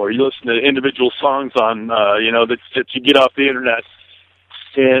done anymore. You listen to individual songs on that you get off the internet.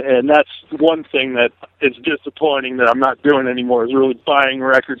 And that's one thing that is disappointing that I'm not doing anymore, is really buying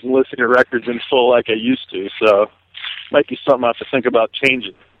records and listening to records in full like I used to. So might be something I have to think about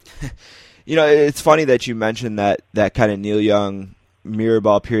changing. It's funny that you mentioned that kind of Neil Young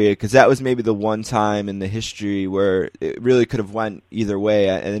Mirrorball period, because that was maybe the one time in the history where it really could have went either way.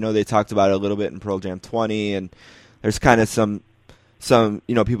 And I know they talked about it a little bit in Pearl Jam 20, and there's kind of some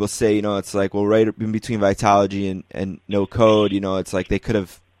people say, it's like, well, right in between Vitalogy and No Code, it's like they could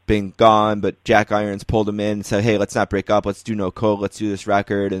have been gone, but Jack Irons pulled them in and said, hey, let's not break up, let's do No Code, let's do this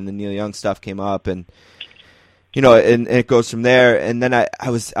record, and the Neil Young stuff came up, and and it goes from there. And then I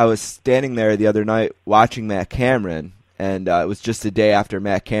was standing there the other night watching Matt Cameron, and it was just the day after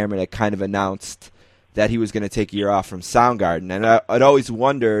Matt Cameron had kind of announced that he was going to take a year off from Soundgarden, and I'd always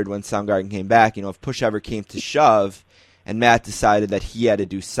wondered when Soundgarden came back, if push ever came to shove, and Matt decided that he had to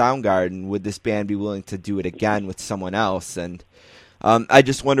do Soundgarden, would this band be willing to do it again with someone else? And I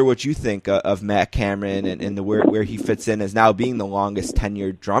just wonder what you think of Matt Cameron and where he fits in as now being the longest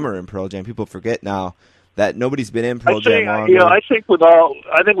tenured drummer in Pearl Jam. People forget now that nobody's been in Pearl Jam longer? I think with all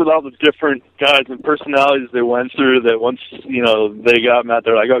the different guys and personalities they went through, that once they got met,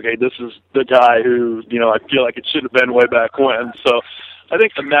 they're like, okay, this is the guy who I feel like it should have been way back when. So I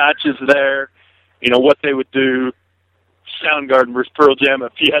think the match is there. What they would do, Soundgarden versus Pearl Jam,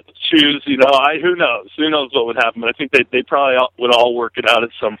 if you had to choose, who knows what would happen. But I think they probably would all work it out at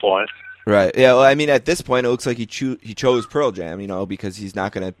some point. Right. Yeah. Well, I mean, at this point, it looks like he chose Pearl Jam, because he's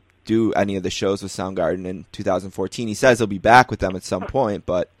not going to do any of the shows with Soundgarden in 2014. He says he'll be back with them at some point,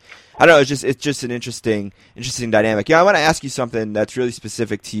 but I don't know. It's just an interesting dynamic. Yeah, I want to ask you something that's really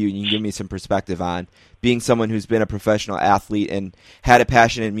specific to you, and you can give me some perspective on being someone who's been a professional athlete and had a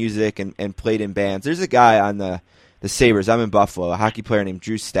passion in music and played in bands. There's a guy on the Sabres. I'm in Buffalo, a hockey player named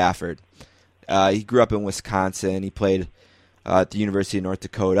Drew Stafford. He grew up in Wisconsin. He played at the University of North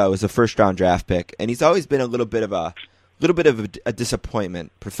Dakota. It was a first-round draft pick, and he's always been a little bit of a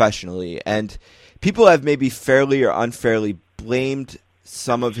disappointment professionally. And people have maybe fairly or unfairly blamed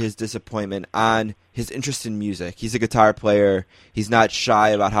some of his disappointment on his interest in music. He's a guitar player. He's not shy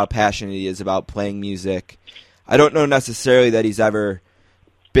about how passionate he is about playing music. I don't know necessarily that he's ever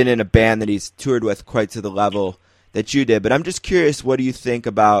been in a band that he's toured with quite to the level that you did, but I'm just curious, what do you think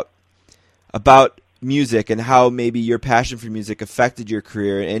about music and how maybe your passion for music affected your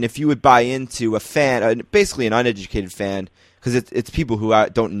career, and if you would buy into a fan, basically an uneducated fan, because it's people who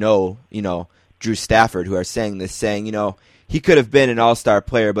don't know, Drew Stafford, who are saying he could have been an all-star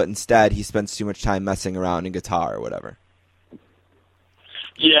player, but instead he spends too much time messing around in guitar or whatever.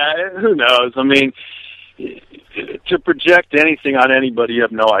 Yeah, who knows? I mean, to project anything on anybody, you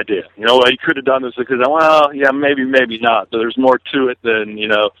have no idea. He could have done this because, maybe not. But there's more to it than,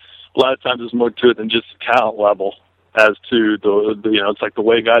 a lot of times there's more to it than just talent level as to the it's like the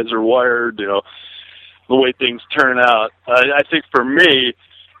way guys are wired, the way things turn out. I think for me,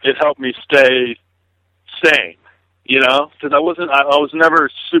 it helped me stay sane, because I was never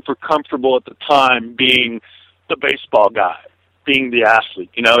super comfortable at the time being the baseball guy, being the athlete.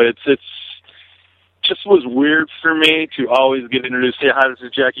 It's just was weird for me to always get introduced. Hey, hi, this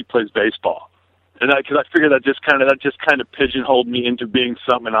is Jackie, plays baseball. And because I figured that just kind of pigeonholed me into being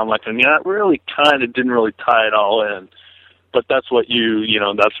something. I'm like, it really kind of didn't really tie it all in, but that's what you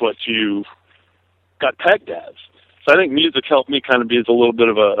got pegged as. So I think music helped me kind of be as a little bit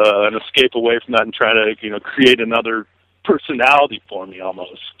of an escape away from that and try to create another personality for me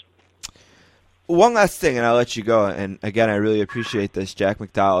almost. One last thing, and I'll let you go. And again, I really appreciate this. Jack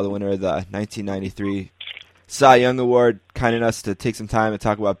McDowell, the winner of the 1993 Cy Young Award, kind enough to take some time to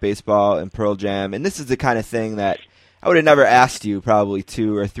talk about baseball and Pearl Jam. And this is the kind of thing that I would have never asked you probably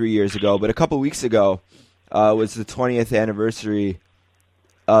 2 or 3 years ago. But a couple weeks ago was the 20th anniversary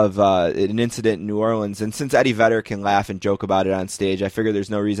of an incident in New Orleans. And since Eddie Vedder can laugh and joke about it on stage, I figure there's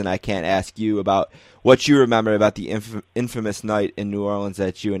no reason I can't ask you about what you remember about the infamous night in New Orleans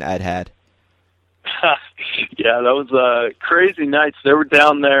that you and Ed had. Yeah, that was crazy nights. They were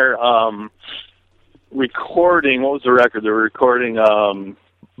down there recording. What was the record they were recording?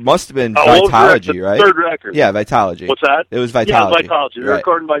 Must have been Vitology, right? Third record. Yeah, Vitology. What's that? It was Vitology. Yeah, it was Vitology. They were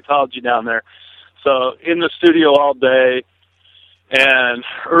recording Vitology down there. So in the studio all day, and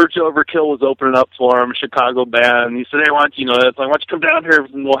Urge Overkill was opening up for him, a Chicago band. He said, hey, why don't you come down here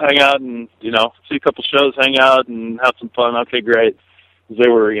and we'll hang out and, see a couple shows, hang out and have some fun. Okay, great. They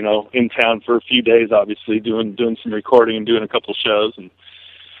were, in town for a few days, obviously, doing some recording and doing a couple shows. And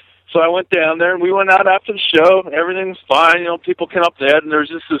so I went down there, and we went out after the show. Everything was fine. People came up to Ed, and there was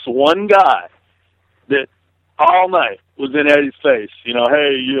just this one guy that all night was in Eddie's face.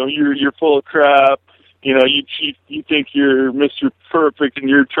 Hey, you're full of crap. You think you're Mr. Perfect, and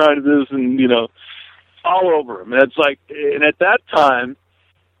you're trying to do this, and, all over him. And it's like, and at that time,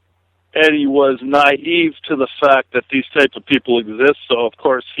 Eddie was naive to the fact that these types of people exist. So, of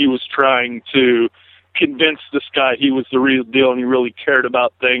course, he was trying to convince this guy he was the real deal and he really cared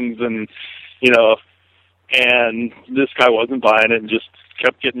about things. And, and this guy wasn't buying it and just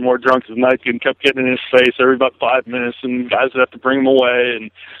kept getting more drunk as the night and kept getting in his face every about 5 minutes. And guys would have to bring him away.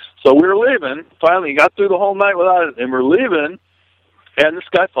 And so we were leaving. Finally, got through the whole night without it. And we're leaving. And this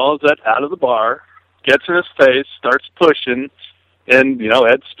guy follows Ed out of the bar, gets in his face, starts pushing. And,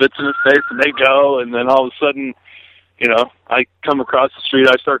 Ed spits in his face, and they go, and then all of a sudden, I come across the street,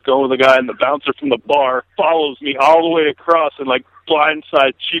 I start going with the guy, and the bouncer from the bar follows me all the way across and,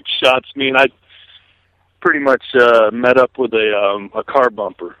 blindside cheap shots me, and I pretty much met up with a car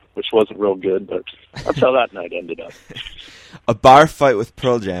bumper, which wasn't real good, but that's how that night ended up. A bar fight with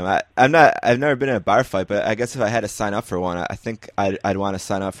Pearl Jam. I've never been in a bar fight, but I guess if I had to sign up for one, I think I'd want to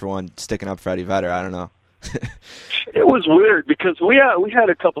sign up for one sticking up for Eddie Vedder. I don't know. It was weird because we had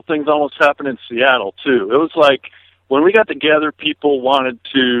a couple things almost happen in Seattle too. It was like when we got together, people wanted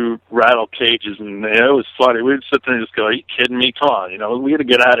to rattle cages, and it was funny. We'd sit there and just go, "Are you kidding me? Come on, we got to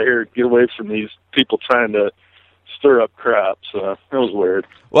get out of here, get away from these people trying to stir up crap." So it was weird.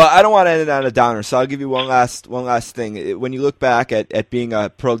 Well, I don't want to end it on a downer, so I'll give you one last thing. When you look back at being a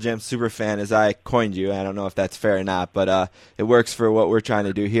Pearl Jam super fan, as I coined you, I don't know if that's fair or not, but it works for what we're trying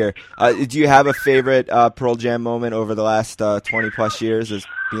to do here. Do you have a favorite Pearl Jam moment over the last 20-plus years as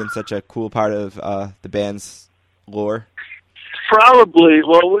being such a cool part of the band's lore? Probably.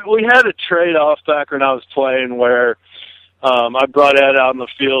 Well, we had a trade-off back when I was playing where I brought Ed out in the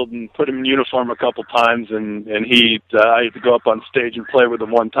field and put him in uniform a couple times, and I had to go up on stage and play with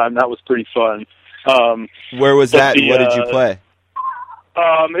him one time. That was pretty fun. Where was that? What did you play?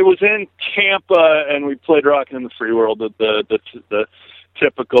 It was in Tampa, and we played Rockin' in the Free World, the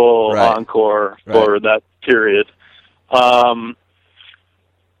typical encore for that period.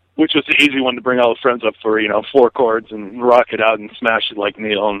 Which was the easy one to bring all the friends up for, 4 chords and rock it out and smash it like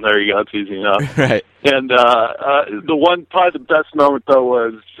Neil, and there you go, it's easy enough. Right. And the one, probably the best moment, though,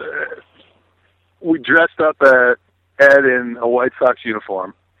 was we dressed up Ed in a White Sox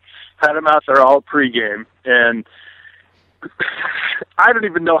uniform, had him out there all pregame, and I don't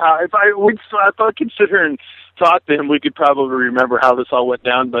even know how, if I thought I could sit here and talk to him, we could probably remember how this all went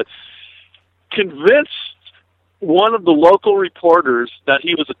down, but convinced one of the local reporters that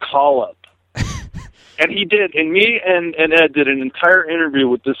he was a call-up. And he did. And me and Ed did an entire interview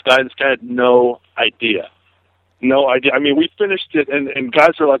with this guy. This guy had no idea. No idea. I mean, we finished it, and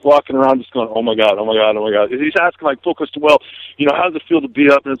guys are, like, walking around just going, oh, my God, oh, my God, oh, my God. And he's asking, like, full question, well, how does it feel to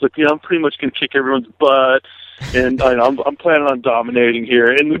be up? And it's like, I'm pretty much going to kick everyone's butt. And I'm planning on dominating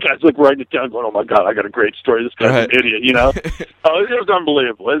here. And the guy's like writing it down, going, "Oh my God, I got a great story. This guy's an idiot." It was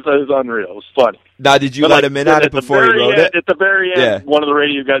unbelievable. It was unreal. It was funny. Now, did you let him in on it before he wrote it? At the very end, one of the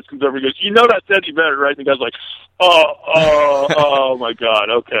radio guys comes over and goes, "That's Eddie Vedder, right?" And the guy's like, "Oh my God.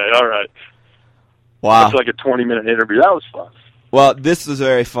 Okay, all right." Wow, it's like a 20-minute interview. That was fun. Well, this was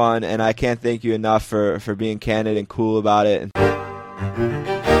very fun, and I can't thank you enough for being candid and cool about it.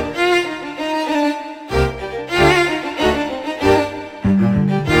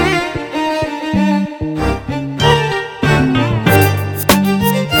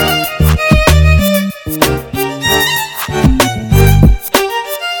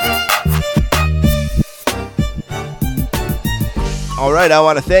 All right, I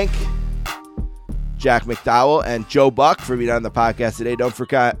want to thank Jack McDowell and Joe Buck for being on the podcast today. Don't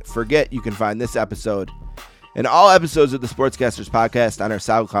forget you can find this episode and all episodes of the Sportscasters podcast on our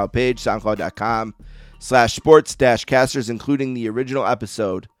SoundCloud page, soundcloud.com/sports-casters, including the original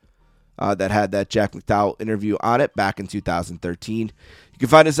episode that had that Jack McDowell interview on it back in 2013. You can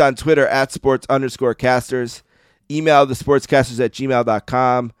find us on Twitter @sports_casters. Email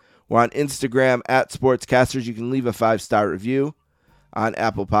thesportscasters@gmail.com. We're on Instagram @sportscasters. You can leave a 5-star review on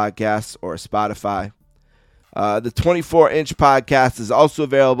Apple Podcasts or Spotify. The 24-inch podcast is also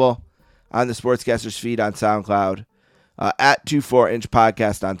available on the Sportscasters feed on SoundCloud, @24inch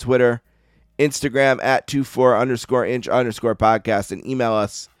podcast on Twitter, Instagram @24_inch_podcast, and email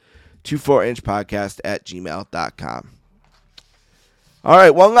us 24inchpodcast@gmail.com. All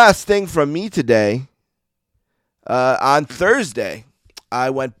right, one last thing from me today. On Thursday, I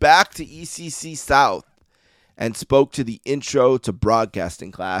went back to ECC South and spoke to the intro to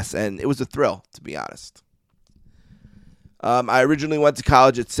broadcasting class, and it was a thrill, to be honest. I originally went to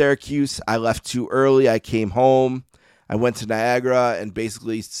college at Syracuse. I left too early. I came home. I went to Niagara and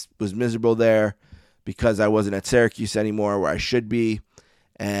basically was miserable there because I wasn't at Syracuse anymore where I should be,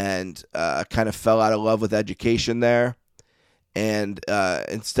 and kind of fell out of love with education there. And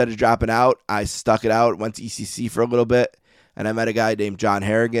instead of dropping out, I stuck it out, went to ECC for a little bit, and I met a guy named John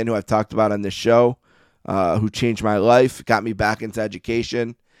Harrigan, who I've talked about on this show, who changed my life, got me back into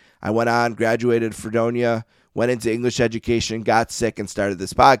education. I went on, graduated Fredonia, went into English education, got sick, and started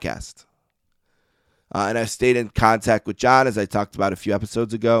this podcast. And I've stayed in contact with John, as I talked about a few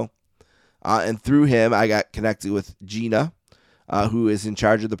episodes ago. And through him, I got connected with Gina, who is in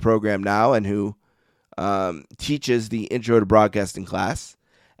charge of the program now and who teaches the intro to broadcasting class.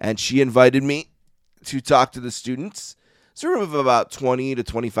 And she invited me to talk to the students. It's a room of about 20 to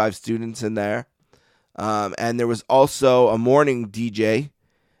 25 students in there. And there was also a morning DJ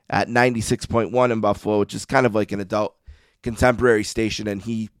at 96.1 in Buffalo, which is kind of like an adult contemporary station. And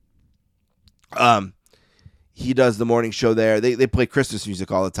he does the morning show there. They play Christmas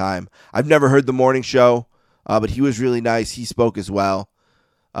music all the time. I've never heard the morning show, but he was really nice. He spoke as well.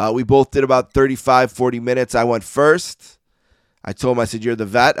 We both did about 35, 40 minutes. I went first. I told him, I said, "You're the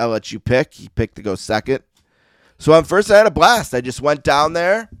vet. I'll let you pick." He picked to go second. So on first, I had a blast. I just went down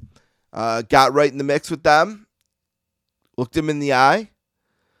there, got right in the mix with them, looked them in the eye,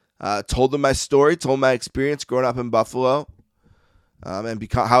 told them my story, told my experience growing up in Buffalo,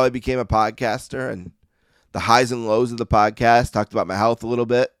 and how I became a podcaster and the highs and lows of the podcast. Talked about my health a little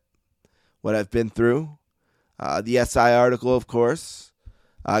bit, what I've been through, the SI article, of course.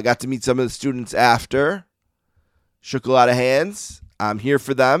 I got to meet some of the students after, shook a lot of hands. I'm here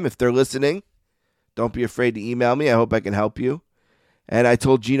for them if they're listening. Don't be afraid to email me. I hope I can help you. And I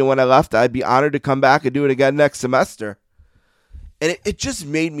told Gina when I left, I'd be honored to come back and do it again next semester. And it just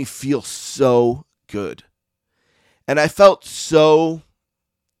made me feel so good. And I felt so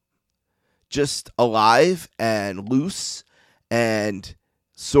just alive and loose and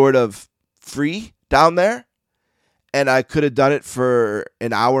sort of free down there. And I could have done it for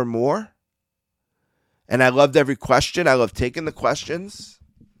an hour more. And I loved every question. I loved taking the questions.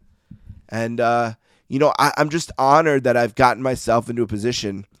 And, I'm just honored that I've gotten myself into a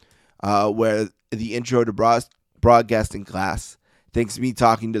position where the intro to broadcasting class thinks me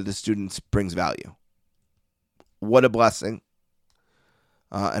talking to the students brings value. What a blessing.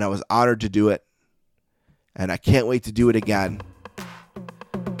 And I was honored to do it. And I can't wait to do it again.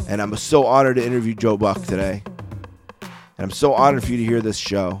 And I'm so honored to interview Joe Buck today. And I'm so honored for you to hear this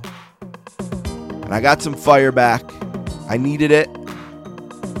show. And I got some fire back. I needed it.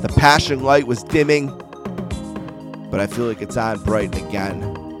 The passion light was dimming, but I feel like it's on bright again.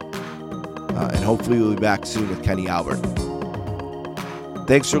 And hopefully we'll be back soon with Kenny Albert.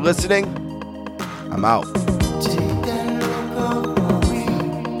 Thanks for listening. I'm out.